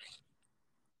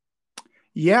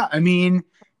 Yeah, I mean,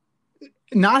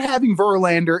 not having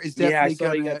Verlander is definitely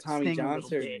going to Tommy John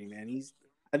surgery, man.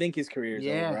 I think his career is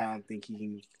over. I don't think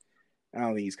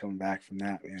he's coming back from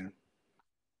that, man.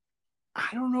 I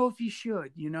don't know if he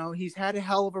should. He's had a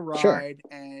hell of a ride,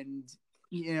 and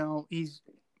he's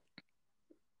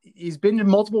been to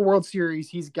multiple World Series.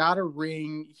 He's got a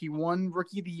ring. He won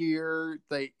Rookie of the Year.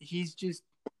 Like he's just,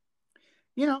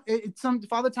 it's some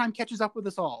Father Time catches up with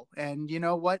us all. And you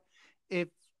know what?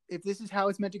 If this is how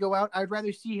it's meant to go out, I'd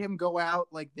rather see him go out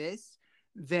like this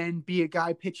than be a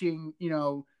guy pitching,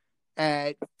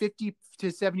 at 50 to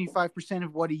 75%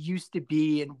 of what he used to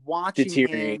be, and watching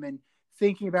him and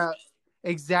thinking about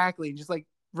exactly, just like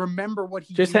remember what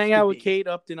he just used hang to out be. with Kate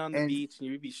Upton on the beach and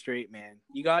you'd be straight, man.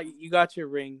 You got your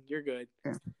ring. You're good.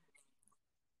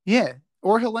 Yeah.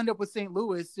 Or he'll end up with St.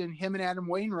 Louis, and him and Adam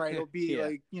Wainwright will be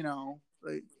like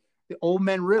the old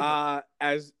men river.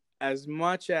 As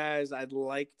much as I'd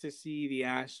like to see the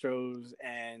Astros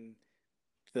and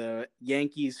the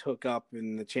Yankees hook up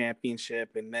in the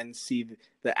championship and then see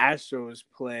the Astros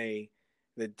play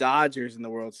the Dodgers in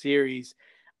the World Series,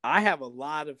 I have a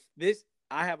lot of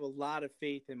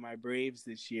faith in my Braves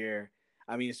this year.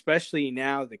 I mean, especially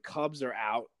now the Cubs are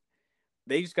out.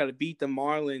 They just got to beat the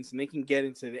Marlins and they can get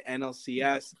into the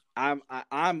NLCS.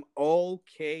 I'm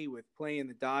okay with playing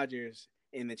the Dodgers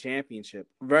in the championship.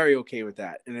 Very okay with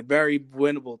that, and very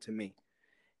winnable to me.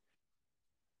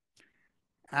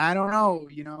 I don't know.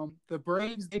 The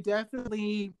Braves,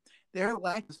 they're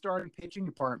like the starting pitching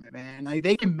department, man. Like,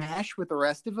 they can mash with the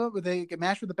rest of them, they can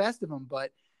mash with the best of them,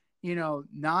 but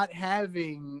not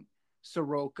having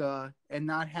Soroka and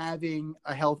not having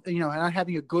not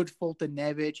having a good Fulton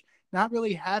Nevich, not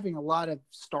really having a lot of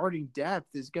starting depth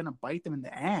is going to bite them in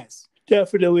the ass.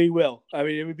 Definitely will. I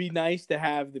mean, it would be nice to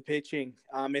have the pitching.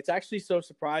 It's actually so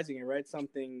surprising. I read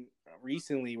something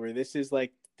recently where this is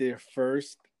like their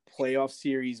first playoff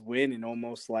series win in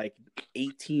almost like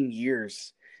 18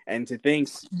 years. And to think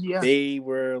they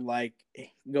were like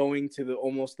going to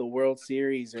almost the World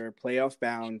Series or playoff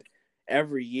bound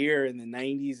every year in the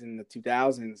 90s and the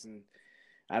 2000s. And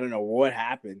I don't know what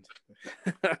happened.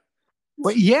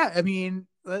 But yeah, I mean,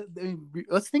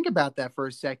 let's think about that for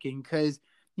a second, because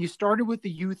you started with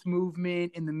the youth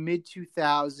movement in the mid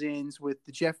 2000s with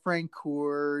the Jeff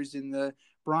Francoeurs and the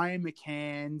Brian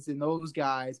McCanns and those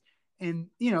guys. And,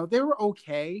 they were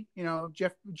okay.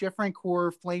 Jeff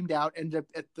Francoeur flamed out, ended up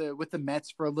with the Mets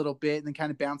for a little bit and then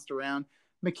kind of bounced around.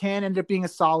 McCann ended up being a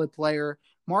solid player.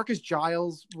 Marcus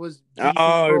Giles was decent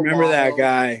for a remember while. that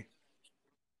guy.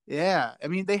 Yeah. I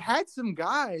mean, they had some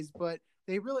guys, but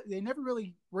they never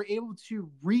really were able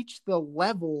to reach the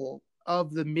level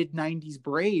of the mid 90s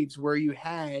Braves where you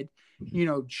had,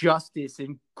 Justice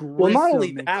and Grissom. Well, not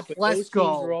only that, but those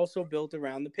Klesko. teams were also built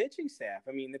around the pitching staff.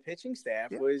 I mean, the pitching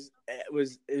staff was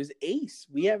ace.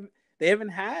 They haven't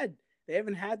had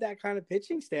that kind of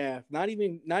pitching staff. Not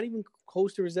even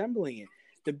close to resembling it.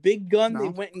 The big gun they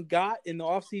went and got in the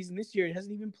offseason this year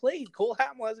hasn't even played. Cole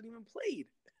Hamels hasn't even played.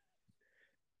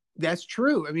 That's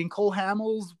true. I mean, Cole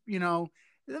Hamels,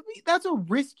 that's a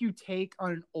risk you take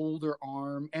on an older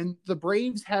arm. And the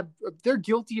Braves they're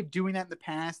guilty of doing that in the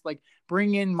past, like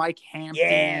bring in Mike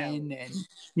Hampton and,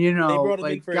 they brought him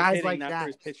like in for guys his hitting, like not that. for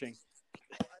his pitching.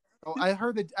 Oh, I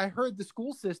heard the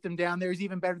school system down there is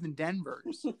even better than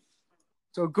Denver's.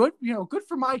 So good, good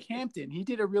for Mike Hampton. He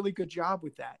did a really good job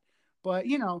with that. But,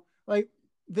 like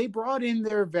they brought in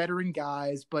their veteran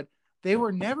guys, but they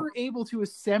were never able to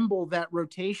assemble that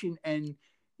rotation. And,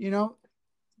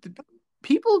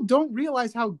 people don't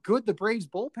realize how good the Braves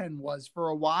bullpen was for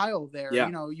a while there. Yeah.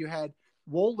 You had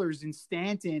Wohlers and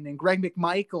Stanton and Greg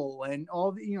McMichael and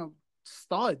all the,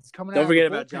 studs coming out. Don't forget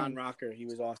about John Rocker. He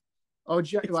was awesome. Oh,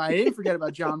 well, I didn't forget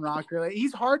about John Rocker.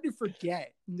 He's hard to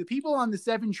forget. The people on the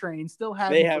 7 train still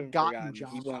haven't forgotten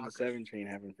John People Rocker. on the 7 train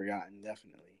haven't forgotten,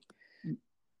 definitely.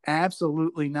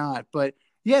 Absolutely not. But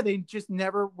yeah, they just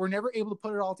were never able to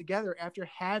put it all together after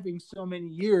having so many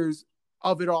years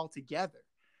of it all together.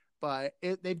 But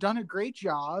they've done a great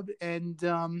job, and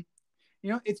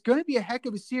it's going to be a heck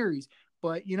of a series.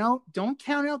 But don't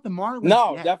count out the Marlins.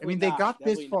 No, yet. definitely. I mean, they got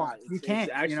definitely this far. Not. You can't.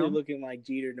 It's actually looking like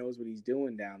Jeter knows what he's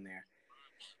doing down there.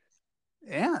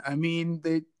 Yeah, I mean,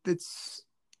 it's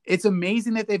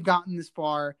amazing that they've gotten this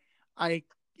far.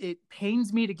 It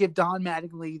pains me to give Don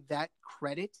Mattingly that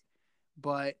credit,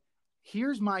 but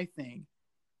here's my thing,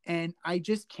 and I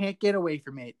just can't get away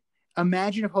from it.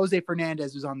 Imagine if Jose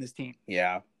Fernandez was on this team.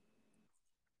 Yeah.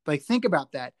 Like, think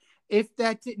about that. If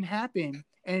that didn't happen,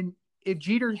 and if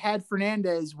Jeter had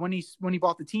Fernandez when he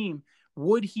bought the team,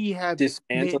 would he have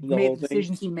made the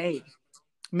decisions he made?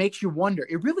 Makes you wonder.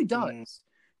 It really does.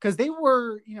 Because they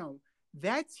were,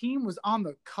 that team was on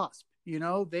the cusp.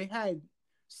 They had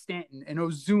Stanton and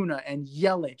Ozuna and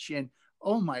Yelich and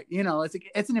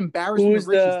it's an embarrassment of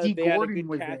riches. Dee Gordon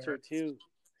was there too.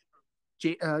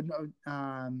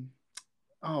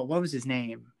 What was his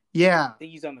name? Yeah, I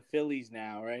think he's on the Phillies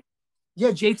now, right?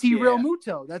 Yeah, JT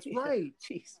Realmuto. That's right.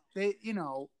 Jeez.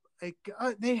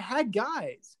 They had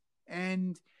guys,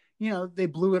 and they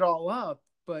blew it all up.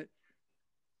 But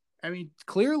I mean,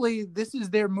 clearly, this is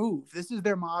their move. This is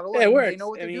their model. Yeah, it works. They know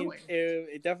what they're doing.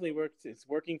 It definitely works. It's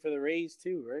working for the Rays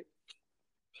too, right?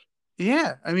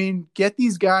 Yeah, I mean, get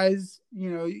these guys.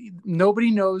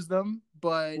 Nobody knows them,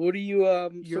 but what do you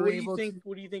What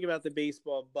do you think about the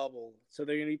baseball bubble? So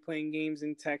they're going to be playing games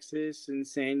in Texas and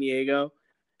San Diego.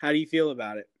 How do you feel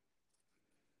about it?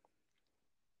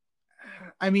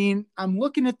 I mean, I'm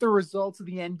looking at the results of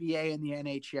the NBA and the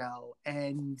NHL,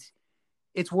 and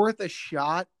it's worth a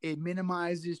shot. It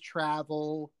minimizes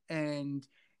travel, and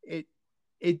it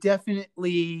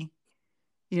definitely,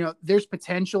 there's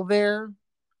potential there.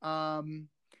 The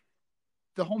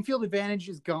home field advantage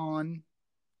is gone,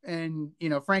 and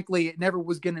frankly, it never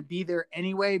was going to be there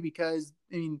anyway, because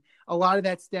a lot of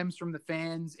that stems from the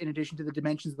fans in addition to the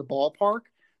dimensions of the ballpark.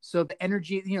 So the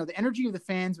energy of the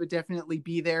fans would definitely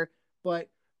be there. But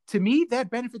to me,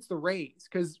 that benefits the Rays,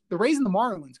 because the Rays and the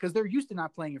Marlins, because they're used to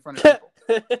not playing in front of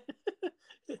people.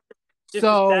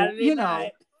 So,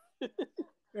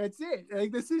 that's it.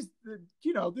 Like, this is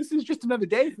just another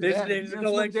day for them. There's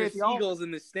no extra Eagles in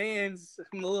the stands.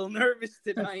 I'm a little nervous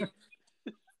tonight.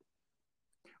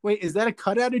 Wait, is that a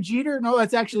cutout of Jeter? No,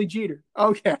 that's actually Jeter.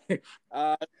 Okay.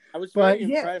 I was very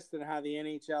impressed in how the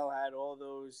NHL had all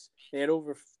those. They had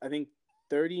over, I think,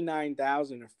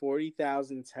 39,000 or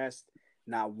 40,000 tests,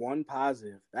 not one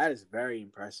positive. That is very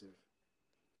impressive.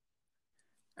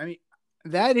 I mean,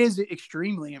 that is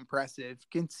extremely impressive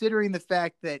considering the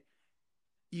fact that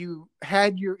you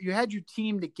had your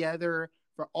team together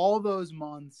for all those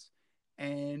months,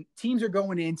 and teams are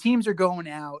going in, teams are going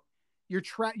out.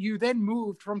 You then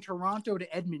moved from Toronto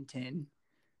to Edmonton.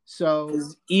 So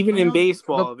even in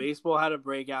baseball had a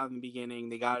breakout in the beginning.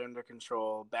 They got it under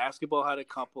control. Basketball had a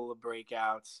couple of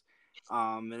breakouts.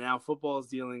 And now football is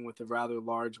dealing with a rather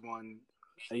large one.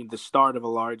 I mean, the start of a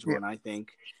large one, I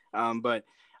think. But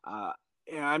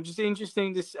I'm just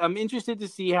I'm interested to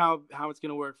see how it's going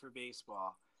to work for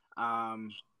baseball.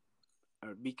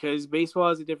 Because baseball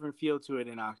has a different feel to it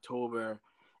in October,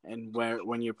 and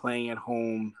when you're playing at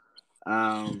home.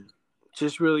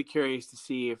 Just really curious to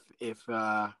see if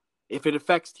it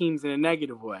affects teams in a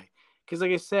negative way. Because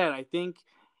like I said, I think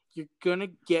you're gonna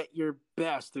get your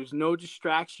best. There's no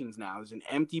distractions now. There's an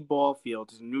empty ball field.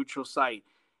 There's a neutral site.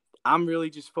 I'm really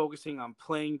just focusing on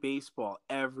playing baseball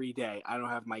every day. I don't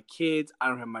have my kids. I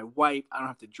don't have my wife. I don't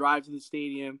have to drive to the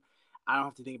stadium. I don't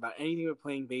have to think about anything but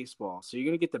playing baseball. So you're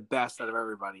going to get the best out of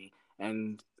everybody.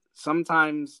 And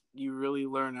sometimes you really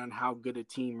learn on how good a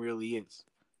team really is.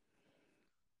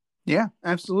 Yeah,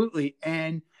 absolutely.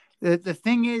 And the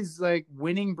thing is, like,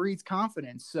 winning breeds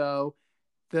confidence. So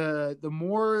the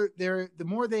more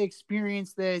they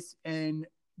experience this and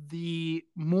the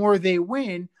more they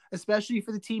win, especially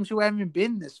for the teams who haven't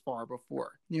been this far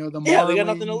before. You know, the Marlins, they got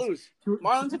nothing to lose.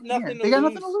 Marlins have nothing to lose. They got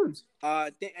nothing to lose.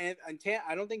 And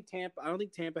I don't think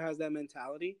Tampa has that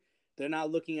mentality. They're not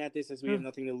looking at this as we have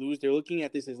nothing to lose. They're looking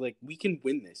at this as like, we can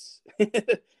win this.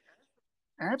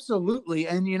 Absolutely.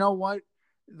 And you know what?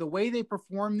 The way they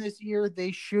perform this year,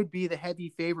 they should be the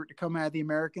heavy favorite to come out of the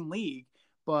American League.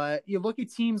 But you look at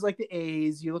teams like the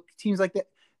A's, you look at teams like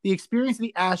the experience of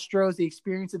the Astros, the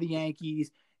experience of the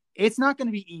Yankees. It's not going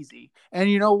to be easy.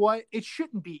 And you know what? It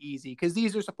shouldn't be easy because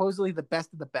these are supposedly the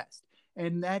best of the best.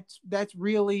 And that's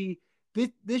really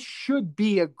this should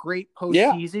be a great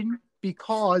postseason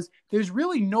because there's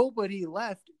really nobody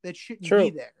left that shouldn't be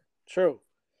there. True.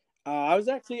 I was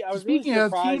Speaking really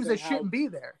of surprised teams that shouldn't be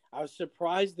there. I was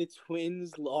surprised the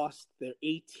Twins lost their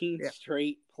 18th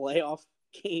straight playoff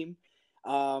game.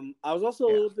 I was also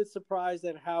a little bit surprised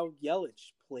at how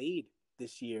Yelich played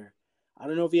this year. I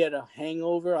don't know if he had a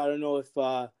hangover. I don't know if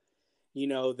the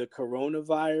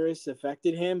coronavirus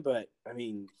affected him, but I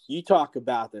mean, you talk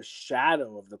about the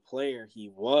shadow of the player he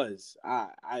was.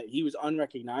 He was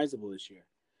unrecognizable this year.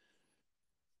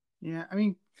 Yeah, I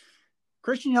mean,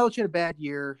 Christian Yelich had a bad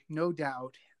year, no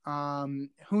doubt.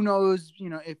 Who knows,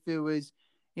 if it was,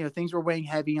 things were weighing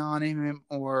heavy on him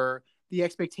or the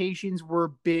expectations were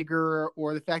bigger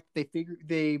or the fact that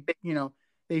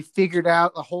they figured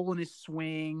out a hole in his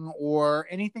swing or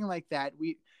anything like that.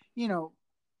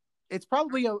 It's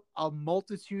probably a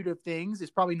multitude of things. It's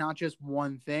probably not just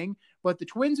one thing, but the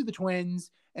Twins are the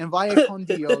Twins, and via con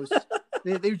Dios,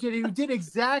 they did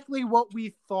exactly what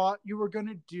we thought you were going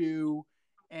to do.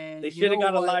 And they should have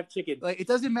got a live chicken. Like, it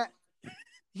doesn't matter.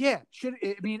 Yeah,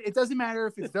 it doesn't matter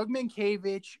if it's Doug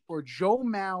Mankiewicz or Joe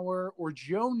Mauer or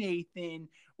Joe Nathan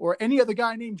or any other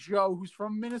guy named Joe who's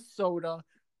from Minnesota.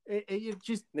 It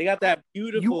just, they got that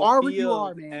beautiful you are field, what you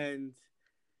are, man.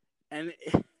 And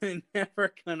they're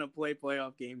never gonna play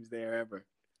playoff games there ever,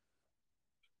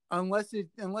 unless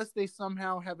they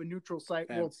somehow have a neutral site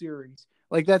World Series.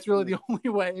 Like, that's really the only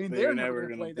way. I mean, they're never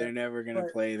gonna play there. They're never gonna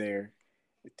play there.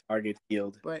 Target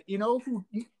field. But you know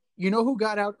who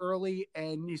got out early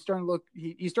and he's starting to look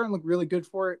really good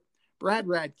for it? Brad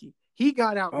Radke. He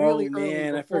got out really early.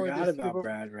 Man, I forgot about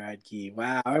Brad Radke.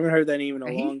 Wow, I haven't heard that name in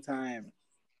a long time.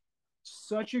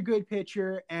 Such a good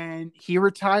pitcher, and he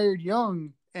retired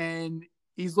young, and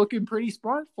he's looking pretty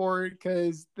smart for it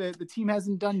because the team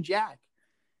hasn't done jack.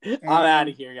 And, I'm out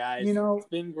of here, guys. It's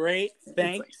been great.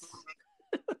 Thanks.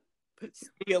 See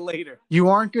you later. You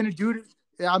aren't gonna do it.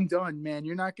 I'm done, man.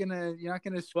 You're not gonna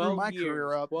screw my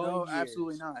career up. No,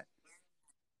 absolutely not.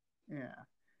 Yeah.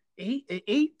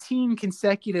 18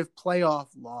 consecutive playoff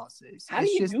losses. How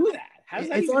do you do that? How does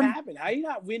that even happen? How do you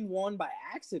not win one by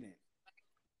accident?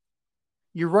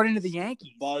 You run into the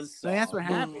Yankees. Buzzsaw. So that's what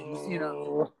happens,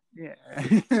 Yeah.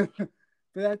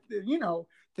 But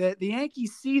the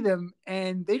Yankees see them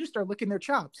and they just start licking their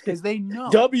chops because they know.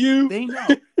 They know.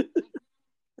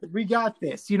 We got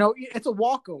this. It's a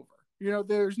walkover.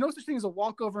 There's no such thing as a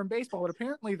walkover in baseball, but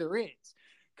apparently there is.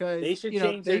 Because they should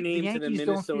change their name to the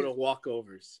Minnesota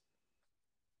Walkovers.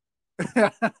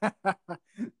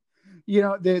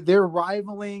 they're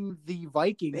rivaling the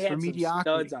Vikings They for had some mediocrity.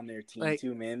 studs on their team Like,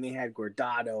 too, man. They had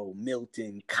Gordado,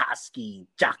 Milton, Koski,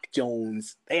 Jock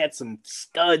Jones. They had some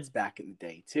studs back in the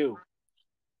day too.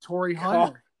 Torrey Oh,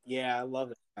 Hunter. yeah, I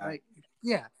love it. Like,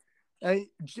 yeah.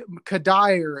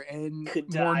 Kadire and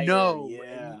Kadire, Morneau.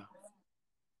 yeah. And,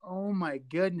 oh my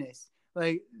goodness.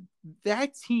 Like,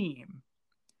 that team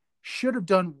should have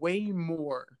done way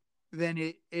more than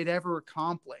it ever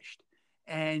accomplished.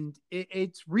 And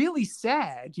it's really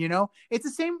sad, It's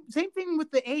the same thing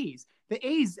with the A's. The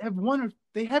A's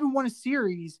they haven't won a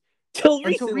series until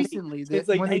recently. It's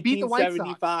like when they beat the White Sox.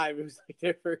 1975, it was like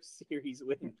their first series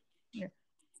win. Yeah.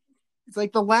 It's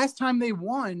like the last time they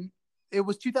won, it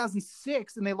was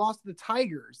 2006, and they lost to the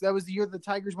Tigers. That was the year the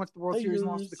Tigers went to the World Series and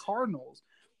lost to the Cardinals.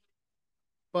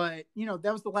 But,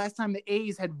 that was the last time the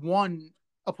A's had won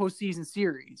a postseason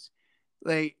series.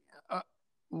 Like,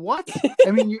 what?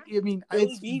 I mean,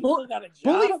 it's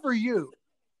bully for you.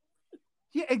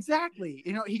 Yeah, exactly.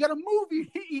 He got a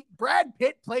movie. Brad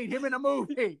Pitt played him in a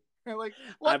movie. Like,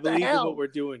 what I believe in what we're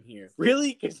doing here.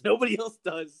 Really? Because nobody else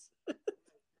does.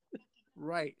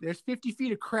 Right. There's 50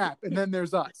 feet of crap, and then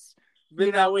there's us.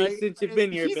 Been that way since you've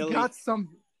been here, Billy. Got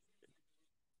some.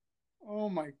 Oh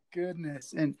my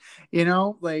goodness. And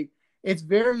it's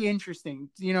very interesting.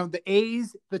 The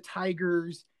A's, the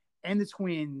Tigers, and the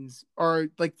Twins are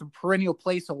like the perennial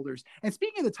placeholders. And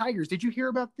speaking of the Tigers, did you hear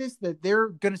about this? That they're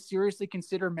going to seriously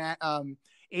consider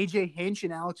AJ Hinch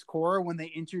and Alex Cora when they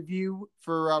interview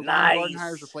for Ron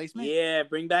Gardenhire's replacement? Yeah,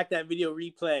 bring back that video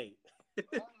replay.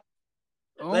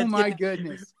 Oh my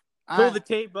goodness! Pull the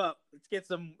tape up. Let's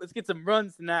get some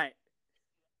runs tonight.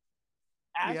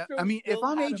 Yeah, I mean, if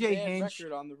I'm AJ Hinch,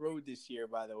 record on the road this year,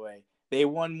 by the way, they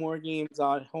won more games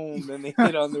on home than they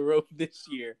did on the road this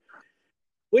year.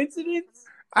 Coincidence?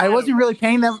 I wasn't really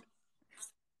paying them.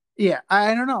 Yeah,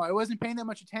 I don't know. I wasn't paying that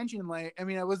much attention. I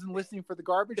wasn't listening for the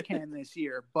garbage can this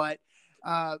year. But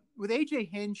with AJ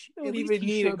Hinch, you don't even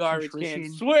need a garbage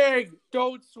can. Swing,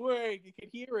 don't swing. You can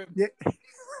hear him. Yeah.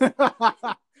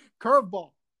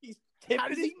 Curveball. How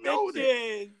does he know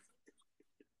this?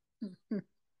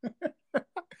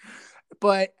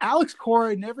 But Alex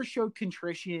Cora never showed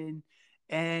contrition,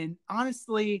 and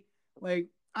honestly,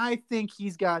 I think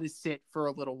he's got to sit for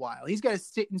a little while. He's got to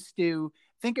sit and stew.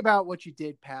 Think about what you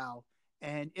did, pal,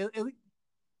 and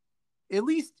at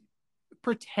least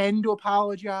pretend to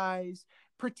apologize,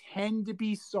 pretend to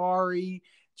be sorry.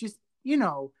 Just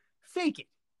fake it.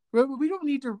 We don't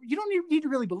need to. You don't need to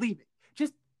really believe it.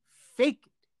 Just fake it.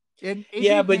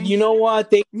 Yeah, but you know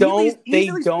what? They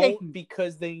don't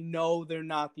because they know they're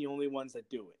not the only ones that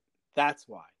do it. That's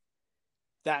why.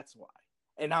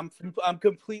 And I'm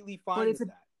completely fine with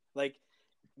that. Like,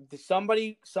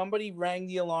 somebody rang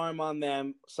the alarm on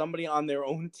them. Somebody on their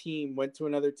own team went to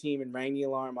another team and rang the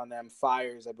alarm on them.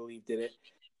 Fires, I believe, did it.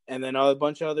 And then a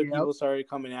bunch of other people started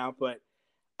coming out. But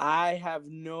I have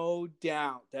no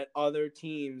doubt that other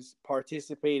teams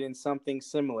participate in something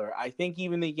similar. I think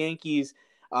even the Yankees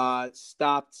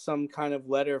stopped some kind of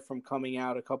letter from coming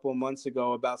out a couple of months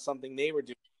ago about something they were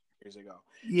doing years ago.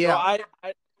 Yeah,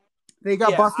 so they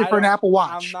got busted for an Apple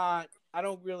Watch. I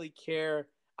don't really care.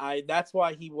 That's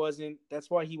why he wasn't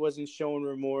showing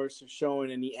remorse or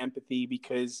showing any empathy,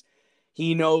 because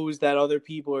he knows that other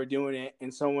people are doing it,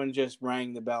 and someone just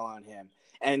rang the bell on him.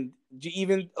 And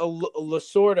even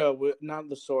LaRussa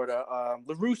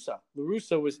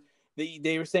was.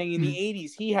 They were saying in the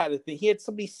 80s he had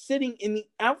somebody sitting in the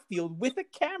outfield with a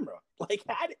camera,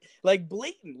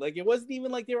 blatant, like it wasn't even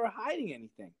like they were hiding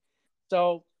anything.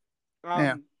 So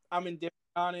I'm indifferent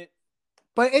on it.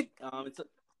 But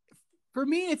for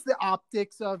me, it's the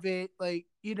optics of it,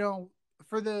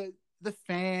 for the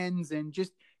fans, and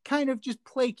just kind of just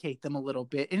placate them a little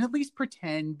bit and at least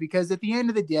pretend, because at the end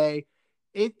of the day,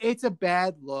 it's a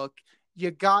bad look.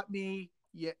 You got me,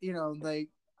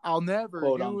 I'll never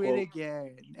quote, do unquote. it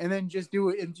again. And then just do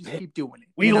it and just keep doing it.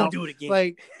 We won't do it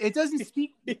again. It doesn't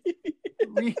speak.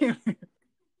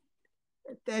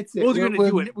 That's it. We're going to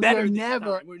do it better this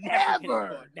never, time. We're never going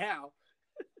to do it now.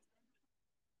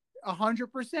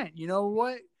 100%. You know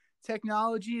what?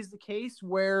 Technology is the case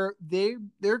where they're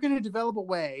going to develop a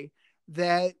way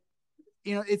that,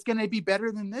 it's going to be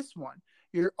better than this one.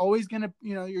 You're always going to,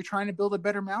 you're trying to build a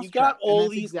better mousetrap. You got all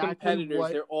these competitors.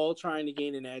 They're all trying to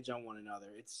gain an edge on one another.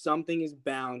 Something is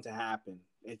bound to happen.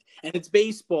 And it's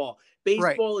baseball.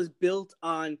 Baseball is built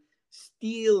on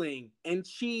stealing and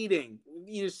cheating.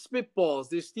 Spitballs.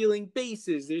 They're stealing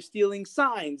bases. They're stealing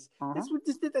signs.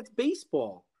 That's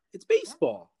baseball. It's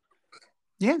baseball.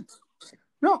 Yeah.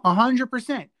 No,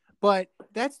 100%. But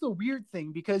that's the weird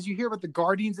thing, because you hear about the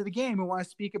guardians of the game who want to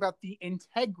speak about the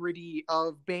integrity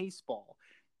of baseball.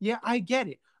 Yeah, I get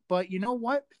it. But you know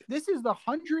what? This is the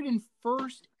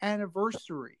 101st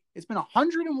anniversary. It's been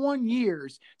 101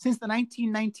 years since the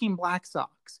 1919 Black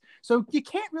Sox. So you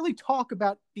can't really talk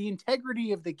about the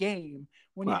integrity of the game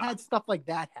when you had stuff like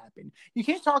that happen. You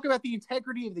can't talk about the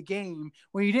integrity of the game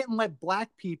when you didn't let black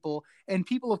people and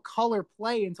people of color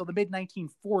play until the mid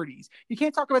 1940s. You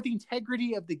can't talk about the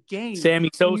integrity of the game. Sammy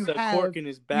when you Sosa have, corking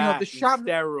his back, the shot, and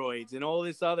steroids, and all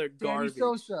this other Sammy garbage.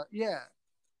 Sosa, yeah.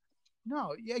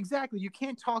 No, yeah, exactly. You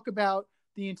can't talk about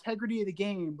the integrity of the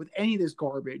game with any of this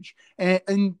garbage.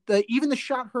 And even the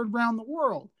shot heard around the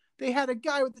world. They had a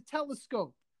guy with the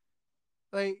telescope.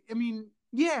 Like, I mean,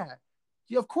 yeah,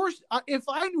 of course, if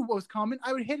I knew what was coming,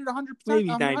 I would hit it 100%. Maybe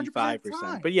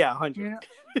 95%. But yeah, 100. You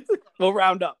know? We'll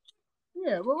round up.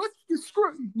 Yeah, well, let's just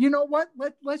screw. You know what?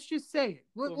 Let's just say it.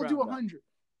 We'll do 100.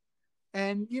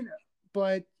 And,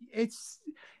 but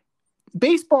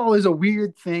baseball is a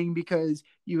weird thing, because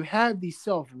you have these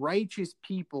self-righteous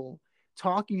people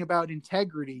talking about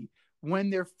integrity when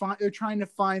they're trying to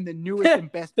find the newest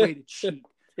and best way to cheat.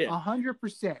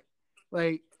 100%.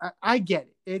 Like, I get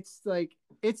it. It's like,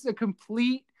 it's a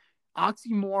complete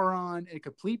oxymoron, a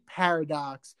complete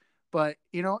paradox. But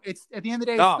it's at the end of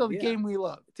the day, it's still the game we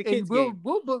love. It's a kid's game.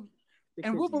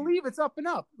 We'll believe it's up and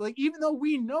up. Like, even though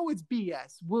we know it's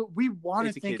BS, we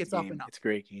want to think it's up and up. It's a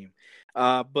great game.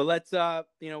 But let's the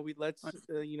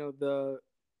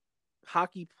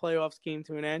hockey playoffs came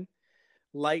to an end.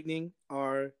 Lightning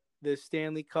are the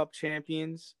Stanley Cup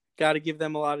champions. Got to give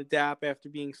them a lot of dap after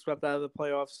being swept out of the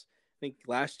playoffs. I think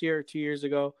last year or 2 years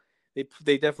ago,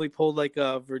 they definitely pulled like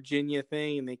a Virginia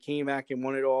thing, and they came back and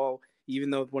won it all, even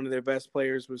though one of their best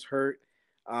players was hurt.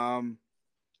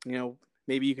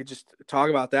 Maybe you could just talk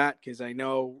about that, because I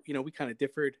know, we kind of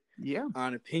differed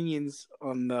on opinions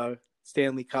on the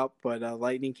Stanley Cup, but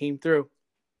Lightning came through.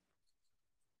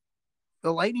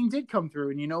 The Lightning did come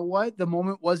through, and you know what? The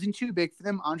moment wasn't too big for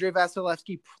them. Andrei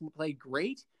Vasilevsky played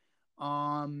great.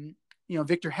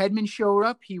 Victor Hedman showed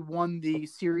up. He won the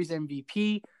series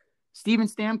MVP. Steven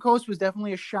Stamkos was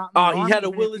definitely a shot in the arm. He had a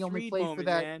Willis Reed moment,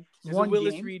 man. It was a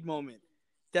Willis Reed moment.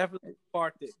 Definitely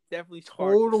sparked it.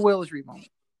 Total Willis Reed moment.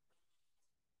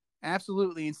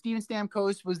 Absolutely. And Steven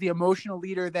Stamkos was the emotional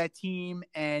leader of that team.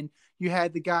 And you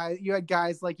had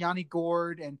guys like Yanni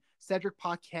Gord and Cedric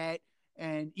Paquette,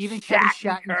 and even Kevin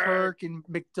Shattenkirk and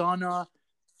McDonough.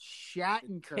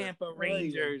 Shattenkirk. Tampa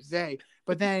Rangers.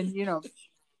 But then,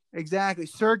 exactly.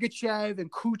 Sergachev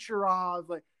and Kucherov.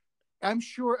 Like, I'm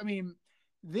sure,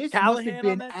 this Callahan must have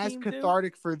been as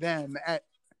cathartic for them.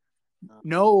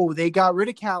 No, they got rid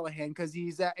of Callahan because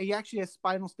he actually has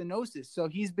spinal stenosis. So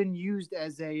he's been used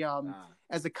as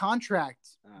a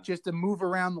contract just to move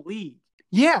around the league.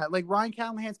 Yeah, like Ryan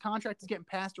Callahan's contract is getting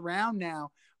passed around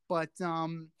now. But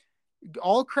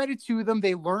all credit to them.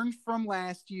 They learned from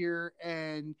last year,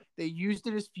 and they used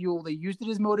it as fuel. They used it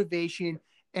as motivation,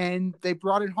 and they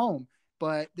brought it home.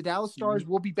 But the Dallas Stars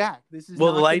will be back. This is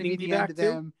not going to be the end of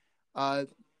them.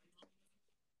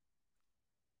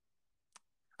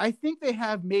 I think they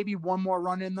have maybe one more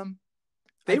run in them.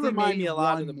 They remind me a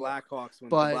lot of the Blackhawks when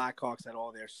the Blackhawks had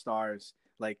all their stars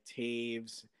like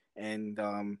Taves and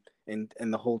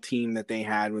the whole team that they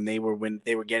had when they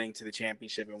were getting to the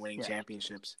championship and winning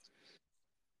championships.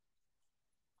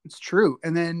 It's true.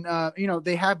 And then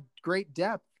they have great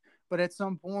depth, but at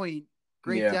some point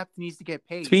depth needs to get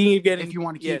paid. Speaking of getting, if you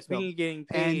want to keep them. Speaking of getting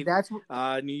paid, and that's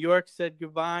what, New York said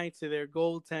goodbye to their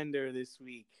goaltender this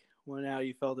week. Wonder how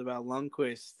you felt about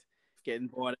Lundqvist getting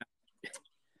bought out.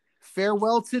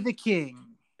 Farewell to the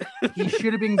king. He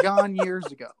should have been gone years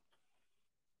ago.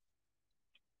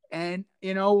 And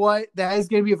you know what? That is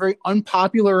going to be a very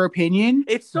unpopular opinion.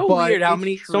 It's so weird how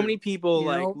so many people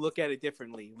look at it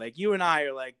differently. Like you and I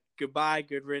are like, goodbye,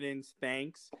 good riddance,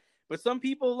 thanks. But some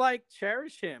people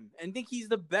cherish him and think he's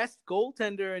the best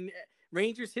goaltender in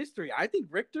Rangers history. I think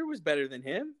Richter was better than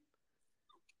him.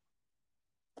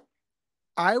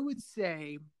 I would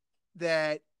say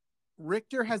that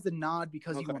Richter has the nod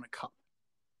because he won a cup.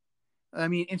 I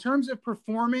mean, in terms of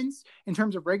performance, in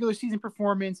terms of regular season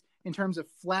performance, in terms of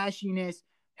flashiness,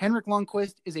 Henrik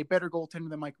Lundqvist is a better goaltender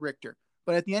than Mike Richter.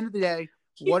 But at the end of the day,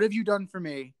 what have you done for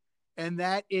me? And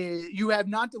that is, you have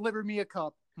not delivered me a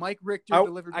cup. Mike Richter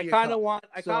delivered me a cup. I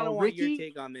kind of want your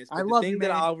take on this. But the thing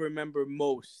that I'll remember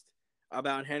most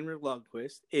about Henrik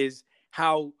Lundqvist is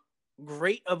how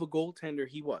great of a goaltender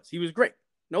he was. He was great.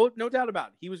 No doubt about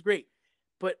it. He was great.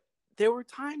 But there were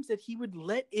times that he would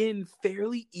let in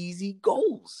fairly easy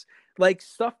goals. Like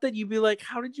stuff that you'd be like,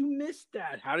 how did you miss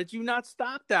that? How did you not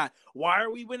stop that? Why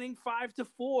are we winning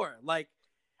 5-4? Like,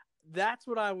 that's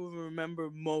what I will remember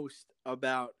most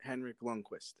about Henrik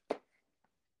Lundqvist.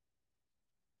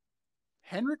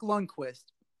 Henrik Lundqvist,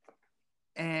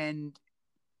 and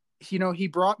he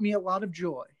brought me a lot of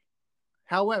joy.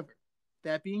 However,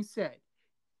 that being said,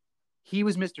 he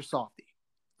was Mr. Softy.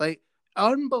 Like,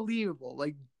 unbelievable.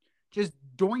 Like, just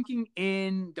doinking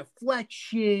in,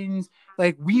 deflections,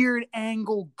 like weird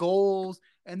angle goals,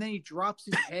 and then he drops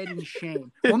his head in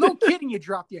shame. Well, no kidding, you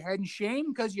dropped your head in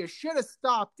shame because you should have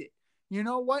stopped it. You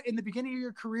know what? In the beginning of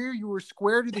your career, you were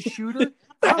square to the shooter.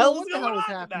 I don't know what the hell was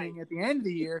happening at the end of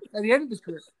the year, at the end of his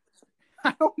career.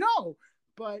 I don't know.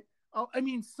 But, I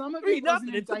mean, some of it was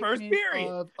an indictment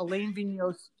of Alain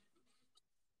Vigneault's.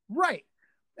 Right.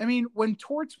 I mean, when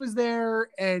Torts was there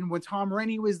and when Tom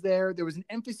Rennie was there was an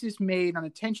emphasis made on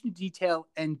attention to detail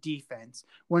and defense.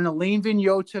 When Alain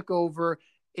Vigneault took over,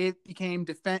 it became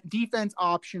defense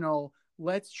optional.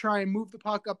 Let's try and move the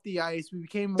puck up the ice. We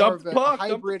became more of a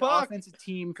hybrid offensive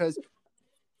team because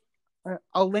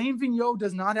Alain Vigneault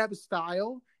does not have a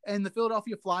style, and the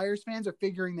Philadelphia Flyers fans are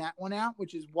figuring that one out,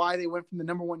 which is why they went from the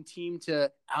number one team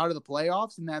to out of the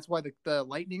playoffs, and that's why the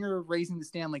Lightning are raising the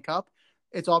Stanley Cup.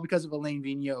 It's all because of Alain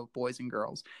Vigneault, boys and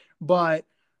girls. But,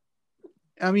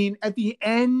 I mean, at the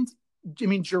end,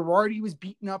 Girardi was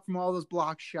beaten up from all those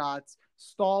block shots.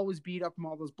 Stahl was beat up from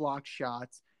all those block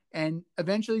shots. And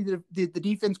eventually the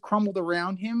defense crumbled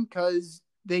around him because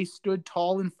they stood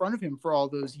tall in front of him for all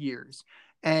those years.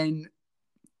 And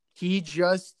he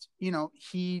just,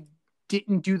 he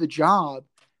didn't do the job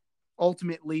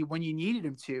ultimately when you needed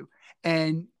him to.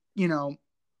 And,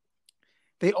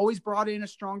 they always brought in a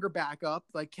stronger backup,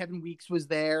 like Kevin Weeks was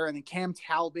there, and then Cam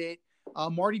Talbot.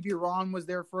 Marty Biron was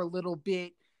there for a little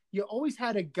bit. You always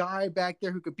had a guy back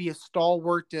there who could be a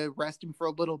stalwart to rest him for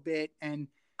a little bit. And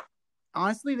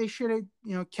honestly, they should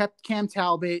have, kept Cam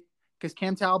Talbot because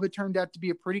Cam Talbot turned out to be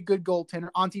a pretty good goaltender.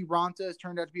 Antti Ranta has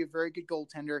turned out to be a very good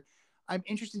goaltender. I'm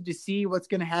interested to see what's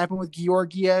going to happen with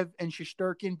Georgiev and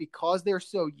Shesterkin because they're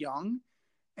so young.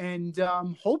 And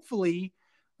hopefully –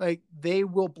 like they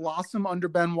will blossom under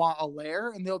Benoit Allaire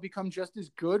and they'll become just as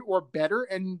good or better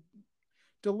and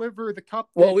deliver the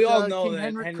cup. Well, we all know King that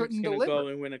Henrik's going to go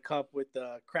and win a cup with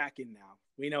the Kraken now.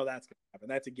 We know that's going to happen.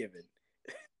 That's a given.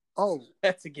 Oh,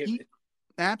 that's a given.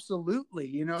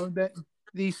 Absolutely. That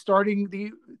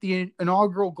the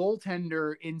inaugural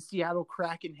goaltender in Seattle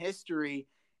Kraken history.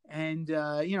 And,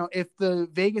 if the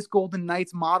Vegas Golden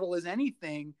Knights model is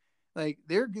anything, like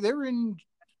they're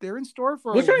in store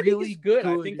for which a I really think is good.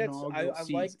 I think that's I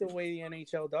like the way the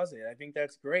NHL does it. I think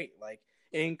that's great. Like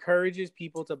it encourages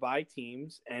people to buy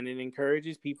teams and it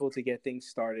encourages people to get things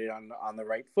started on the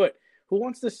right foot. Who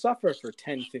wants to suffer for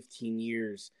 10, 15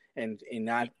 years and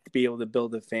not be able to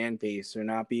build a fan base or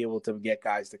not be able to get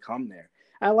guys to come there?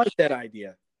 I like that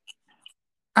idea.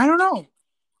 I don't know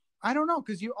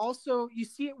because you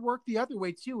see it work the other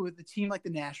way too with a team like the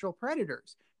Nashville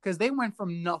Predators because they went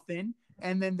from nothing.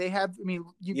 And then they have, we've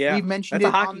mentioned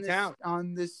it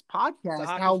on this podcast,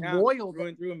 how loyal through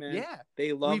and through, man. Yeah.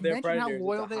 They love their Predators. How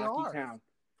loyal they are. Town.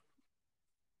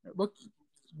 Look,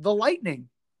 the Lightning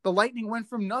went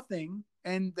from nothing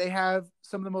and they have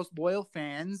some of the most loyal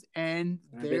fans and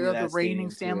they're the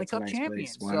reigning Stanley Cup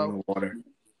champions. So,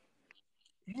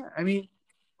 yeah,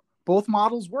 both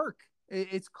models work.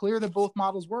 It's clear that both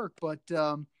models work, but,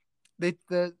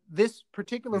 this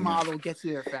particular model gets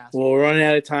you there fast. Well, we're running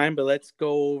out of time, but let's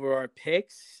go over our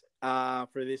picks for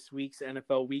this week's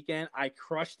NFL weekend. I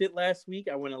crushed it last week.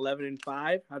 I went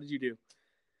 11-5. How did you do?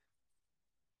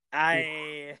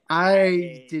 I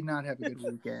did not have a good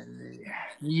weekend.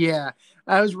 Yeah,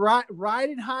 I was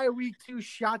riding high week 2,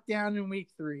 shot down in week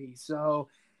 3. So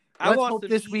let's hope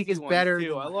this week is better.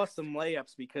 Too. I lost some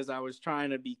layups because I was trying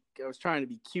to be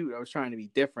cute. I was trying to be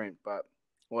different, but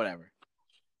whatever.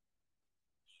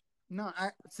 No,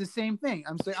 it's the same thing.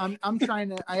 I'm trying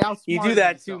to. I outsmart you do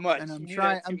that myself, too much. And I'm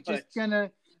trying. I'm just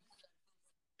gonna.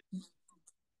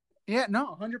 Yeah,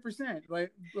 no, 100%.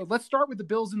 Like, let's start with the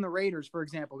Bills and the Raiders, for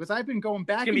example, because I've been going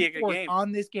back and forth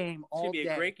on this game all day. It's gonna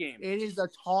be a great game. It is a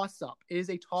toss-up.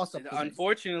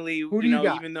 Unfortunately,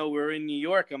 even though we're in New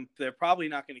York, they're probably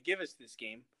not going to give us this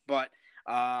game. But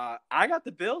I got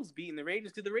the Bills beating the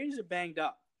Raiders because the Raiders are banged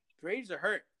up. The Raiders are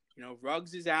hurt.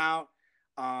 Ruggs is out.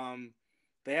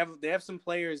 They have some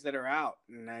players that are out,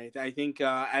 and I think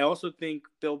I also think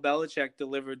Bill Belichick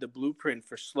delivered the blueprint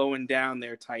for slowing down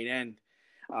their tight end.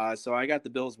 So I got the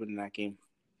Bills winning that game.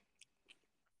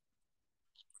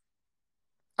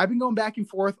 I've been going back and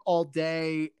forth all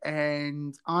day,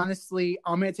 and honestly,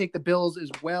 I'm going to take the Bills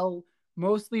as well,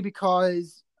 mostly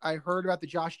because I heard about the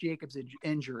Josh Jacobs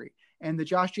injury, and the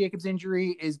Josh Jacobs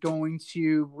injury is going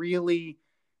to really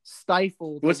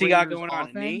stifle the What's he got going on?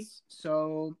 A knee? offense.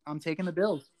 So I'm taking the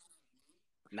Bills.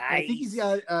 Nice. I think he's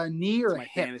got a knee or That's a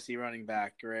hip. Fantasy running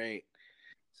back. Great.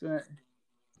 So,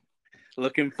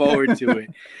 looking forward to it.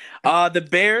 The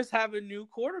Bears have a new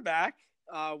quarterback.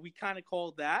 We kind of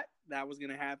called that was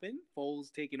going to happen.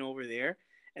 Foles taking over there,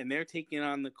 and they're taking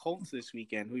on the Colts this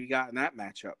weekend. Who you got in that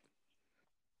matchup?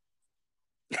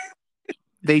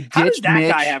 They ditched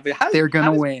Mitch. Guy have it? They're going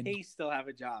to win. Pace still have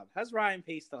a job? How's Ryan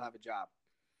Pace still have a job?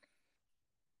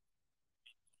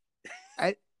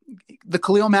 The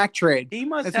Khalil Mack trade. He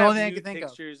must That's have new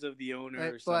pictures of the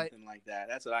owner or something like that.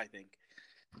 That's what I think.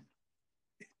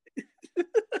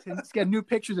 He's got new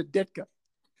pictures of Ditka.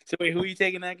 So wait, who are you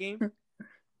taking that game?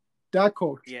 Dark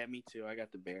Colts. Yeah, me too. I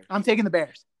got the Bears. I'm taking the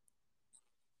Bears.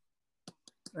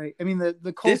 Right. I mean, the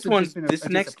Colts. This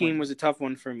next game was a tough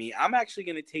one for me. I'm actually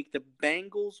going to take the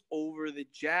Bengals over the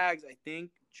Jags. I think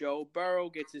Joe Burrow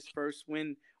gets his first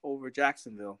win over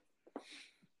Jacksonville.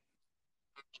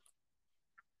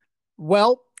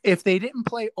 Well, if they didn't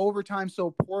play overtime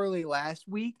so poorly last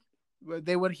week,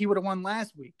 he would have won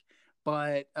last week.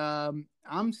 But I'm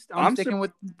sticking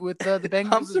with the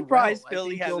Bengals. I'm surprised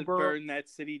Philly hasn't burned that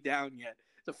city down yet.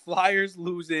 The Flyers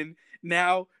losing.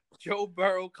 Now Joe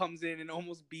Burrow comes in and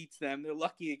almost beats them. They're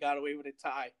lucky he got away with a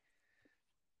tie.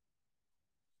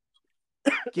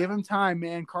 Give him time,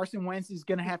 man. Carson Wentz is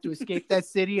going to have to escape that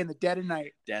city in the dead of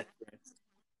night. Death threats.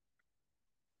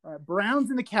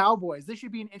 Browns and the Cowboys. This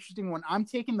should be an interesting one. I'm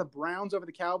taking the Browns over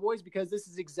the Cowboys because this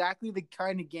is exactly the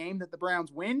kind of game that the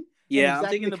Browns win. Yeah, I'm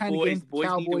taking the boys. The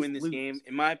boys need to win this game.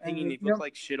 In my opinion, they've looked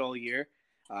like shit all year.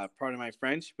 Pardon my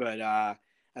French, but I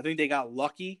think they got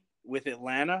lucky with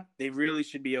Atlanta. They really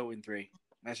should be 0-3.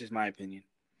 That's just my opinion.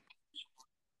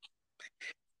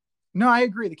 No, I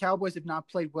agree. The Cowboys have not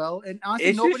played well, and honestly,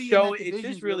 it's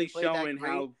just really showing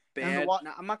how bad.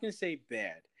 Now, I'm not going to say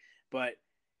bad, but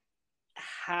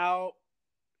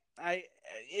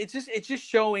it's just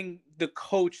showing the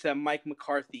coach that Mike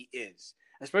McCarthy is,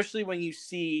 especially when you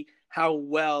see how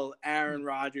well Aaron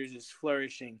Rodgers is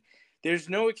flourishing. There's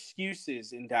no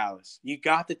excuses in Dallas. You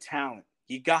got the talent.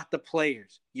 You got the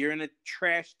players. You're in a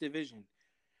trash division.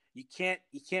 You can't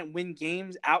win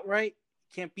games outright.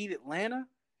 You can't beat Atlanta.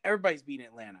 Everybody's beating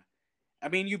Atlanta. I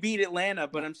mean, you beat Atlanta,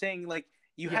 but I'm saying, like,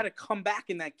 you had to come back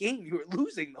in that game. You were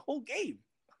losing the whole game.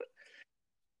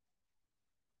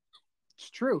 It's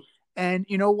true. And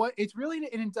you know what? It's really an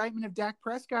indictment of Dak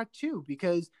Prescott, too,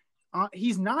 because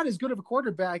he's not as good of a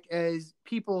quarterback as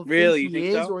people think he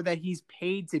is or that he's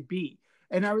paid to be.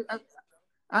 And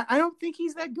I don't think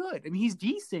he's that good. I mean, he's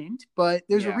decent, but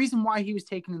there's a reason why he was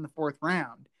taken in the 4th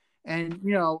round. And,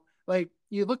 you know, like,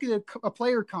 you look at a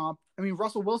player comp. I mean,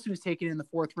 Russell Wilson was taken in the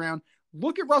 4th round.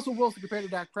 Look at Russell Wilson compared to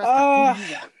Dak Prescott.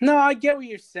 No, I get what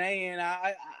you're saying.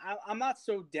 I'm not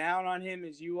so down on him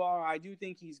as you are. I do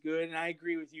think he's good, and I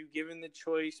agree with you. Given the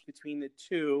choice between the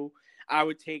two, I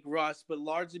would take Russ, but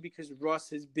largely because Russ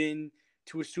has been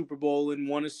to a Super Bowl and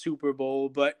won a Super Bowl.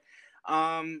 But,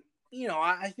 you know,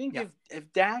 I think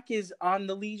if Dak is on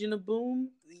the Legion of Boom,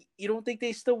 you don't think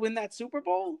they still win that Super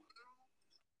Bowl?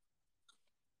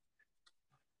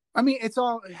 I mean, it's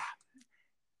all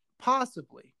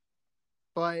possibly,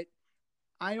 but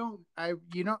you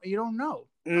don't know.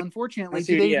 Unfortunately,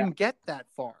 do they even get that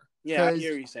far? Yeah, I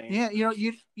hear you saying. Yeah,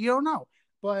 you don't know,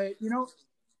 but you know,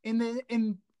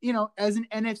 as an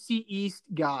NFC East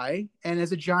guy and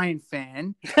as a Giant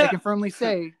fan, I can firmly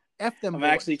say, F them. I'm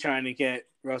actually trying to get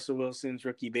Russell Wilson's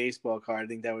rookie baseball card. I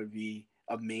think that would be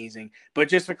amazing. But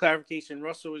just for clarification,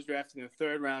 Russell was drafted in the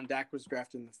 3rd round. Dak was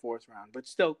drafted in the 4th round, but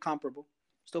still comparable.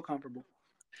 Still comparable.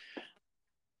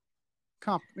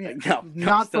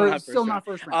 Not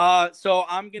first round. So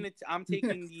I'm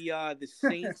taking the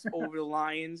Saints over the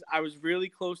Lions. I was really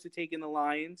close to taking the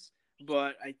Lions,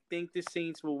 but I think the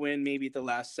Saints will win maybe at the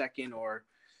last second or,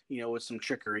 you know, with some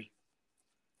trickery.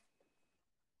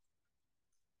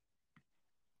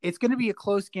 It's going to be a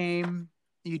close game.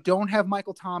 You don't have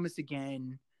Michael Thomas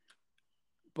again,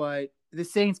 but the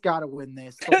Saints got to win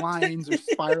this. The Lions are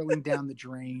spiraling down the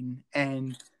drain,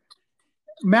 and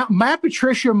Matt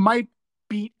Patricia might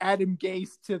beat Adam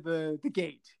Gase to the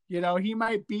gate. You know, he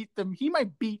might beat them. He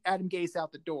might beat Adam Gase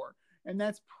out the door, and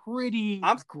that's pretty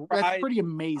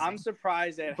amazing. I'm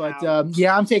surprised at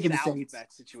I'm taking the Saints.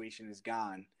 That situation is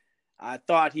gone. I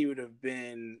thought he would have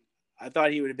been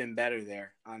better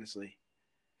there, honestly.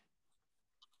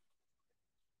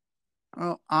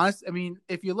 Well, honestly, I mean,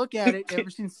 if you look at it, ever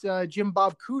since Jim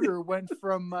Bob Cooter went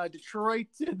from Detroit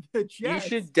to the Jets, you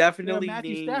should definitely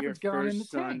name your first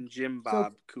son Jim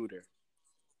Bob Cooter.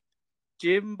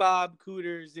 Jim Bob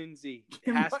Cooter Zinzi.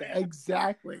 It has to happen.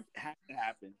 Exactly. It has to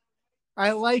happen.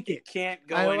 I like it. It can't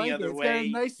go I any like other it. It's way. got a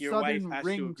nice Your southern wife has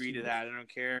ring to agree to it. that. I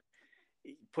don't care.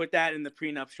 Put that in the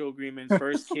prenuptial agreement.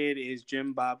 First kid is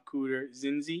Jim Bob Cooter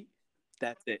Zinzi.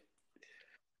 That's it.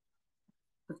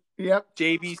 Yep.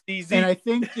 JBCZ. And I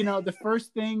think, the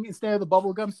first thing instead of the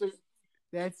bubble gum, so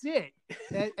that's it.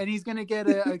 And he's going to get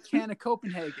a can of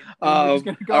Copenhagen. All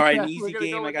right, an easy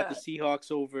game. I got the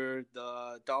Seahawks over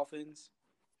the Dolphins.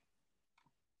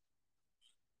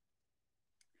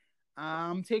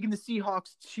 I'm taking the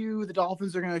Seahawks too. The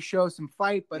Dolphins are going to show some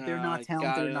fight, but they're not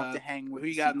talented enough to hang with. Who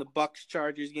you got in the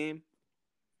Bucks-Chargers game?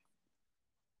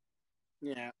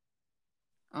 Yeah.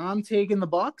 I'm taking the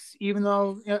Bucks, even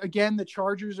though, again, the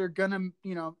Chargers are going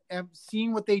to,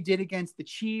 seeing what they did against the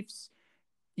Chiefs,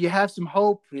 you have some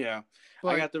hope. Yeah.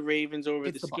 I got the Ravens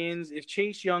over the Skins. If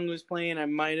Chase Young was playing, I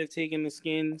might have taken the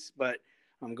Skins, but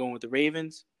I'm going with the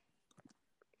Ravens.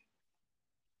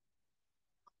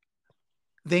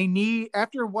 They need,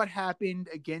 after what happened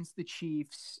against the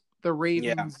Chiefs, the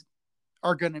Ravens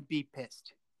are going to be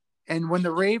pissed. And when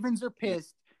the Ravens are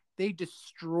pissed, they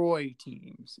destroy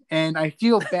teams. And I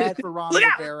feel bad for Ron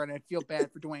Rivera and I feel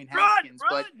bad for Dwayne Haskins,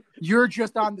 but you're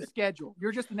just on the schedule.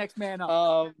 You're just the next man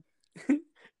up.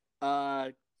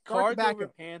 Cards over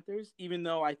Panthers, even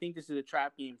though I think this is a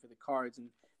trap game for the Cards, and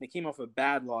they came off a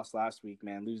bad loss last week,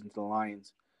 man, losing to the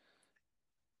Lions.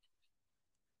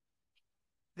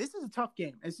 This is a tough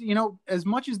game. As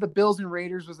much as the Bills and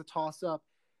Raiders was a toss-up,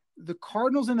 the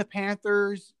Cardinals and the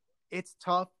Panthers, it's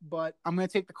tough, but I'm going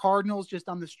to take the Cardinals just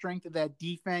on the strength of that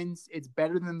defense. It's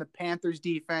better than the Panthers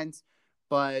defense,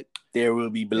 but there will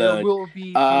be blood. There will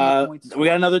be points. We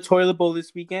got another toilet bowl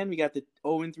this weekend. We got the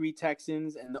 0-3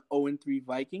 Texans and the 0-3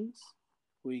 Vikings.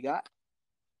 Who you got?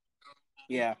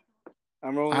 Yeah.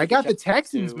 I'm rolling. I got the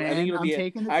Texans, man. I'm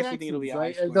taking the Texans. I actually think it'll be a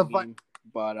high-scoring game,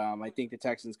 but I think the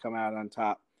Texans come out on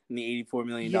top, and the $84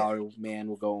 million man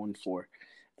will go 0-4.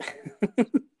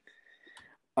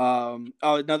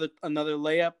 Another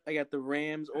layup. I got the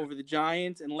Rams over the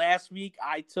Giants, and last week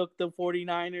I took the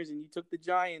 49ers and you took the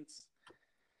Giants.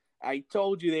 I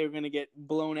told you they were going to get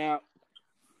blown out.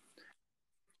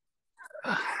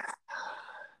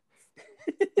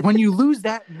 When you lose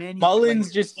that many Mullins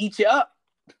players, just eat you up.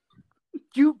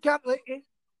 You got it.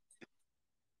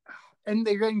 And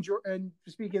they're getting, and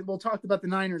speaking, we'll talk about the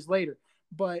Niners later,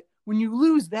 but when you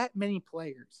lose that many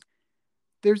players,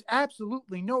 there's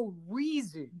absolutely no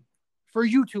reason for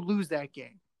you to lose that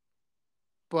game.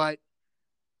 But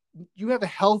you have a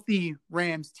healthy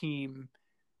Rams team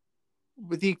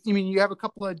you have a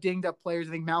couple of dinged up players.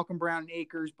 I think Malcolm Brown and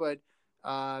Akers, but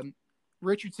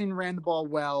Richardson ran the ball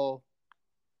well.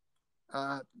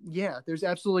 I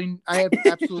have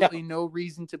absolutely no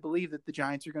reason to believe that the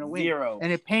Giants are going to win. Zero.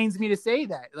 And it pains me to say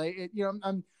that.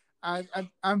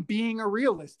 I'm being a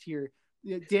realist here.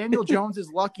 Daniel Jones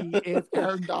is lucky if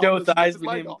Aaron Donald thighs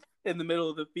with him in the middle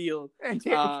of the field and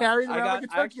carried around like a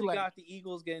turkey I actually leg. got the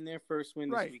Eagles getting their first win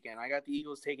this weekend. I got the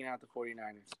Eagles taking out the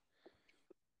 49ers.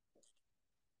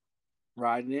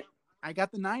 Riding it. I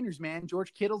got the Niners, man.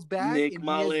 George Kittle's back. Nick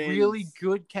Mullins. He has really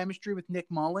good chemistry with Nick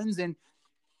Mullins. And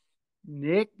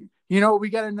Nick, we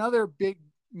got another big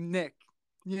Nick.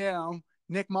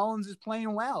 Nick Mullins is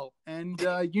playing well. And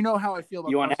you know how I feel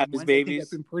about you want to have his babies? I think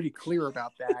I've been pretty clear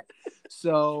about that.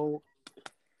 So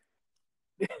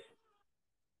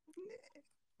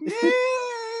maybe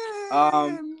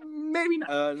not.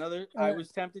 I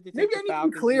was tempted to take the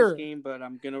Falcons in this game, but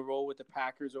I'm gonna roll with the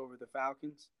Packers over the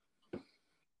Falcons.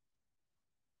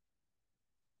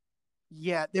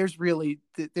 Yeah, there's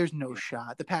no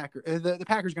shot. The Packers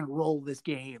going to roll this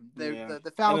game.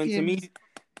 The Falcons.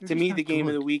 To me, the game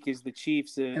of the week is the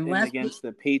Chiefs against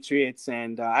the Patriots,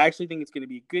 and I actually think it's going to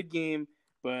be a good game.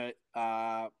 But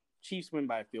Chiefs win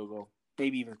by a field goal,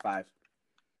 maybe even 5.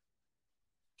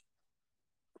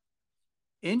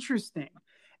 Interesting.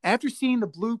 After seeing the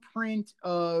blueprint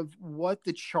of what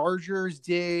the Chargers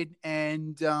did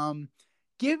and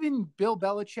giving Bill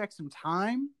Belichick some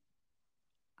time,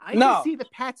 I can see the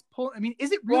Pats pull. I mean,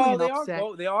 is it really an upset?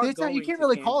 They are going you can't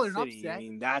really call it an City. upset. I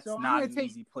mean, that's not an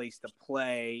easy place to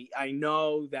play. I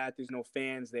know that there's no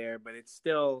fans there, but it's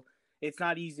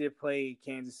not easy to play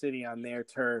Kansas City on their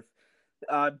turf.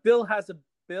 Bill has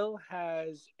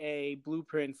a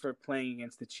blueprint for playing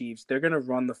against the Chiefs. They're going to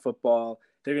run the football.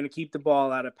 They're going to keep the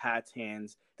ball out of Pat's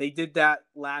hands. They did that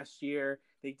last year.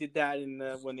 They did that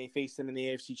when they faced them in the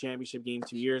AFC Championship game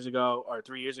 2 years ago or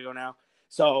 3 years ago now.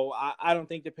 So I don't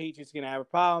think the Patriots are going to have a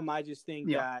problem. I just think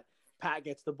that Pat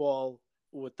gets the ball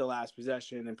with the last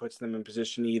possession and puts them in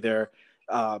position to either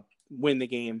win the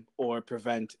game or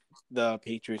prevent the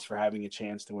Patriots for having a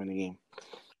chance to win the game.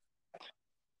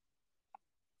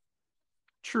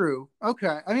 True.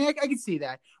 Okay. I mean, I can see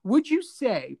that. Would you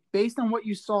say, based on what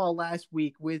you saw last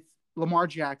week with Lamar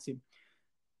Jackson,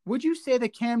 would you say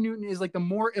that Cam Newton is like the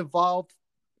more evolved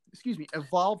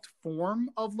form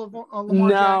of Lamar Jackson?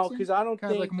 No, because I don't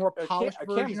kind think of like a more polished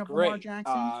version of Lamar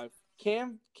Jackson.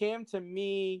 Cam to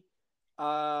me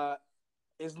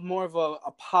is more of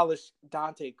a polished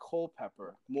Dante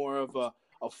Culpepper, more of a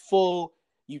full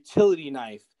utility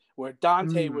knife, where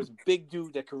Dante was a big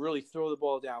dude that could really throw the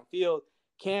ball downfield.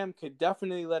 Cam could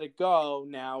definitely let it go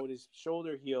now with his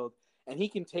shoulder healed, and he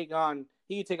can take on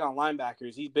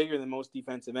linebackers. He's bigger than most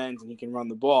defensive ends, and he can run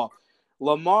the ball.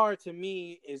 Lamar, to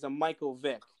me, is a Michael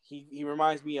Vick. He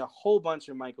reminds me a whole bunch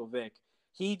of Michael Vick.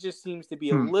 He just seems to be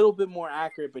a little bit more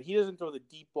accurate, but he doesn't throw the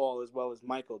deep ball as well as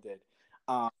Michael did.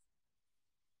 And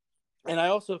I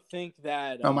also think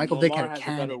that Michael Vick Lamar had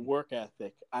has a better work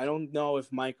ethic. I don't know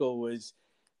if Michael was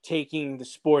taking the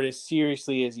sport as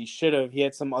seriously as he should have. He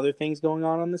had some other things going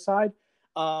on the side.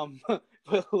 But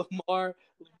Lamar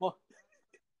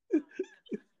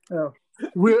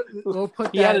we'll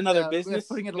put he that, had another business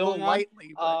putting it a going little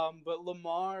lightly. but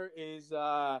Lamar is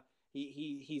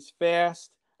he's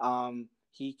fast.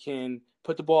 He can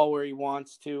put the ball where he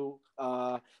wants to.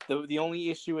 The only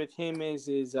issue with him is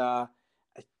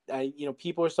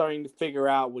people are starting to figure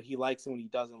out what he likes and what he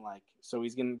doesn't like. So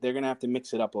they're gonna have to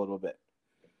mix it up a little bit.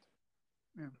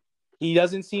 Yeah. He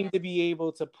doesn't seem to be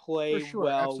able to play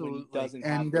well when he doesn't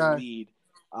have the lead.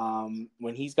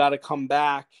 When he's got to come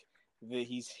back,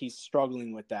 he's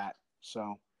struggling with that.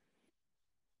 So.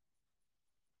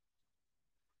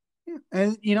 Yeah.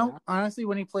 And honestly,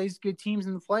 when he plays good teams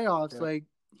in the playoffs, like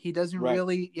he doesn't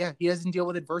really, he doesn't deal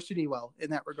with adversity well in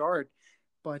that regard.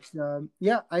 But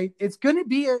it's going to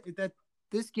be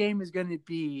this game is going to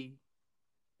be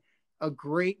a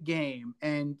great game,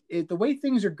 and the way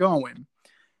things are going,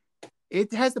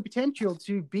 it has the potential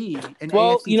to be an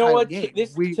AFC title game.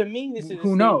 To me, this is a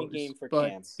saving game for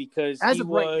Cam, because he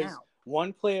was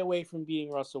one play away from beating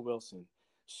Russell Wilson.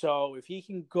 So if he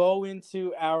can go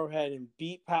into Arrowhead and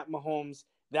beat Pat Mahomes,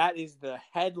 that is the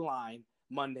headline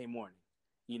Monday morning,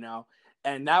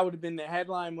 And that would have been the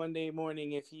headline Monday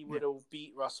morning if he would have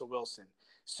beat Russell Wilson.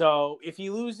 So if he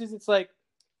loses, it's like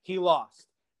he lost.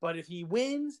 But if he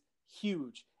wins,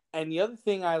 huge. And the other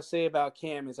thing I'll say about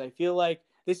Cam is I feel like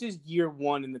this is year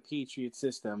one in the Patriot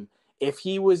system. If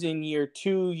he was in year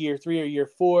 2, year 3, or year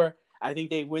 4, I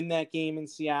think they win that game in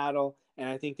Seattle, and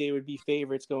I think they would be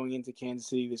favorites going into Kansas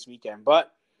City this weekend.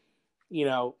 But,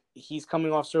 he's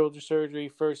coming off shoulder surgery,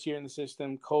 first year in the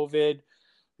system, COVID.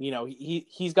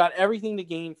 He's got everything to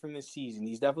gain from this season.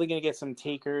 He's definitely going to get some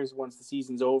takers once the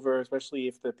season's over, especially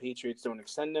if the Patriots don't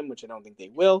extend him, which I don't think they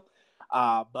will.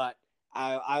 But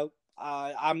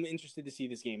I'm interested to see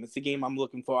this game. It's the game I'm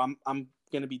looking for. I'm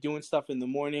going to be doing stuff in the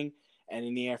morning and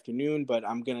in the afternoon, but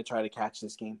I'm going to try to catch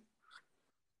this game.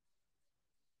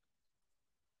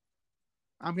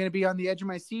 I'm going to be on the edge of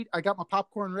my seat. I got my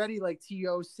popcorn ready, like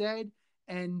T.O. said.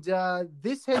 And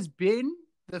this has been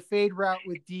the Fade Route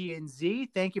with D and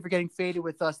Z. Thank you for getting faded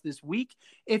with us this week.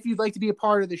 If you'd like to be a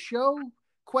part of the show,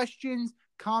 questions,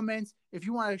 comments, if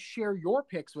you want to share your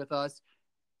picks with us,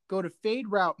 go to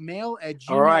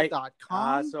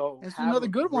faderoutemail@gmail.com. So it's another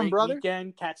good one, brother.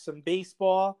 Weekend, catch some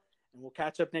baseball, and we'll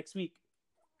catch up next week.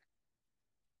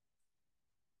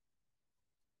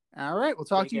 All right. We'll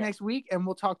talk to you next week, and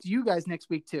we'll talk to you guys next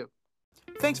week, too.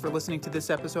 Thanks for listening to this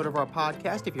episode of our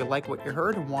podcast. If you like what you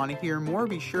heard and want to hear more,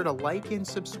 be sure to like and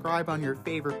subscribe on your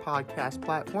favorite podcast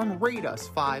platform. Rate us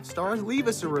 5 stars, leave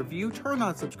us a review, turn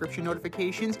on subscription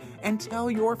notifications, and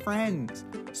tell your friends.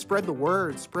 Spread the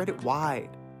word, spread it wide.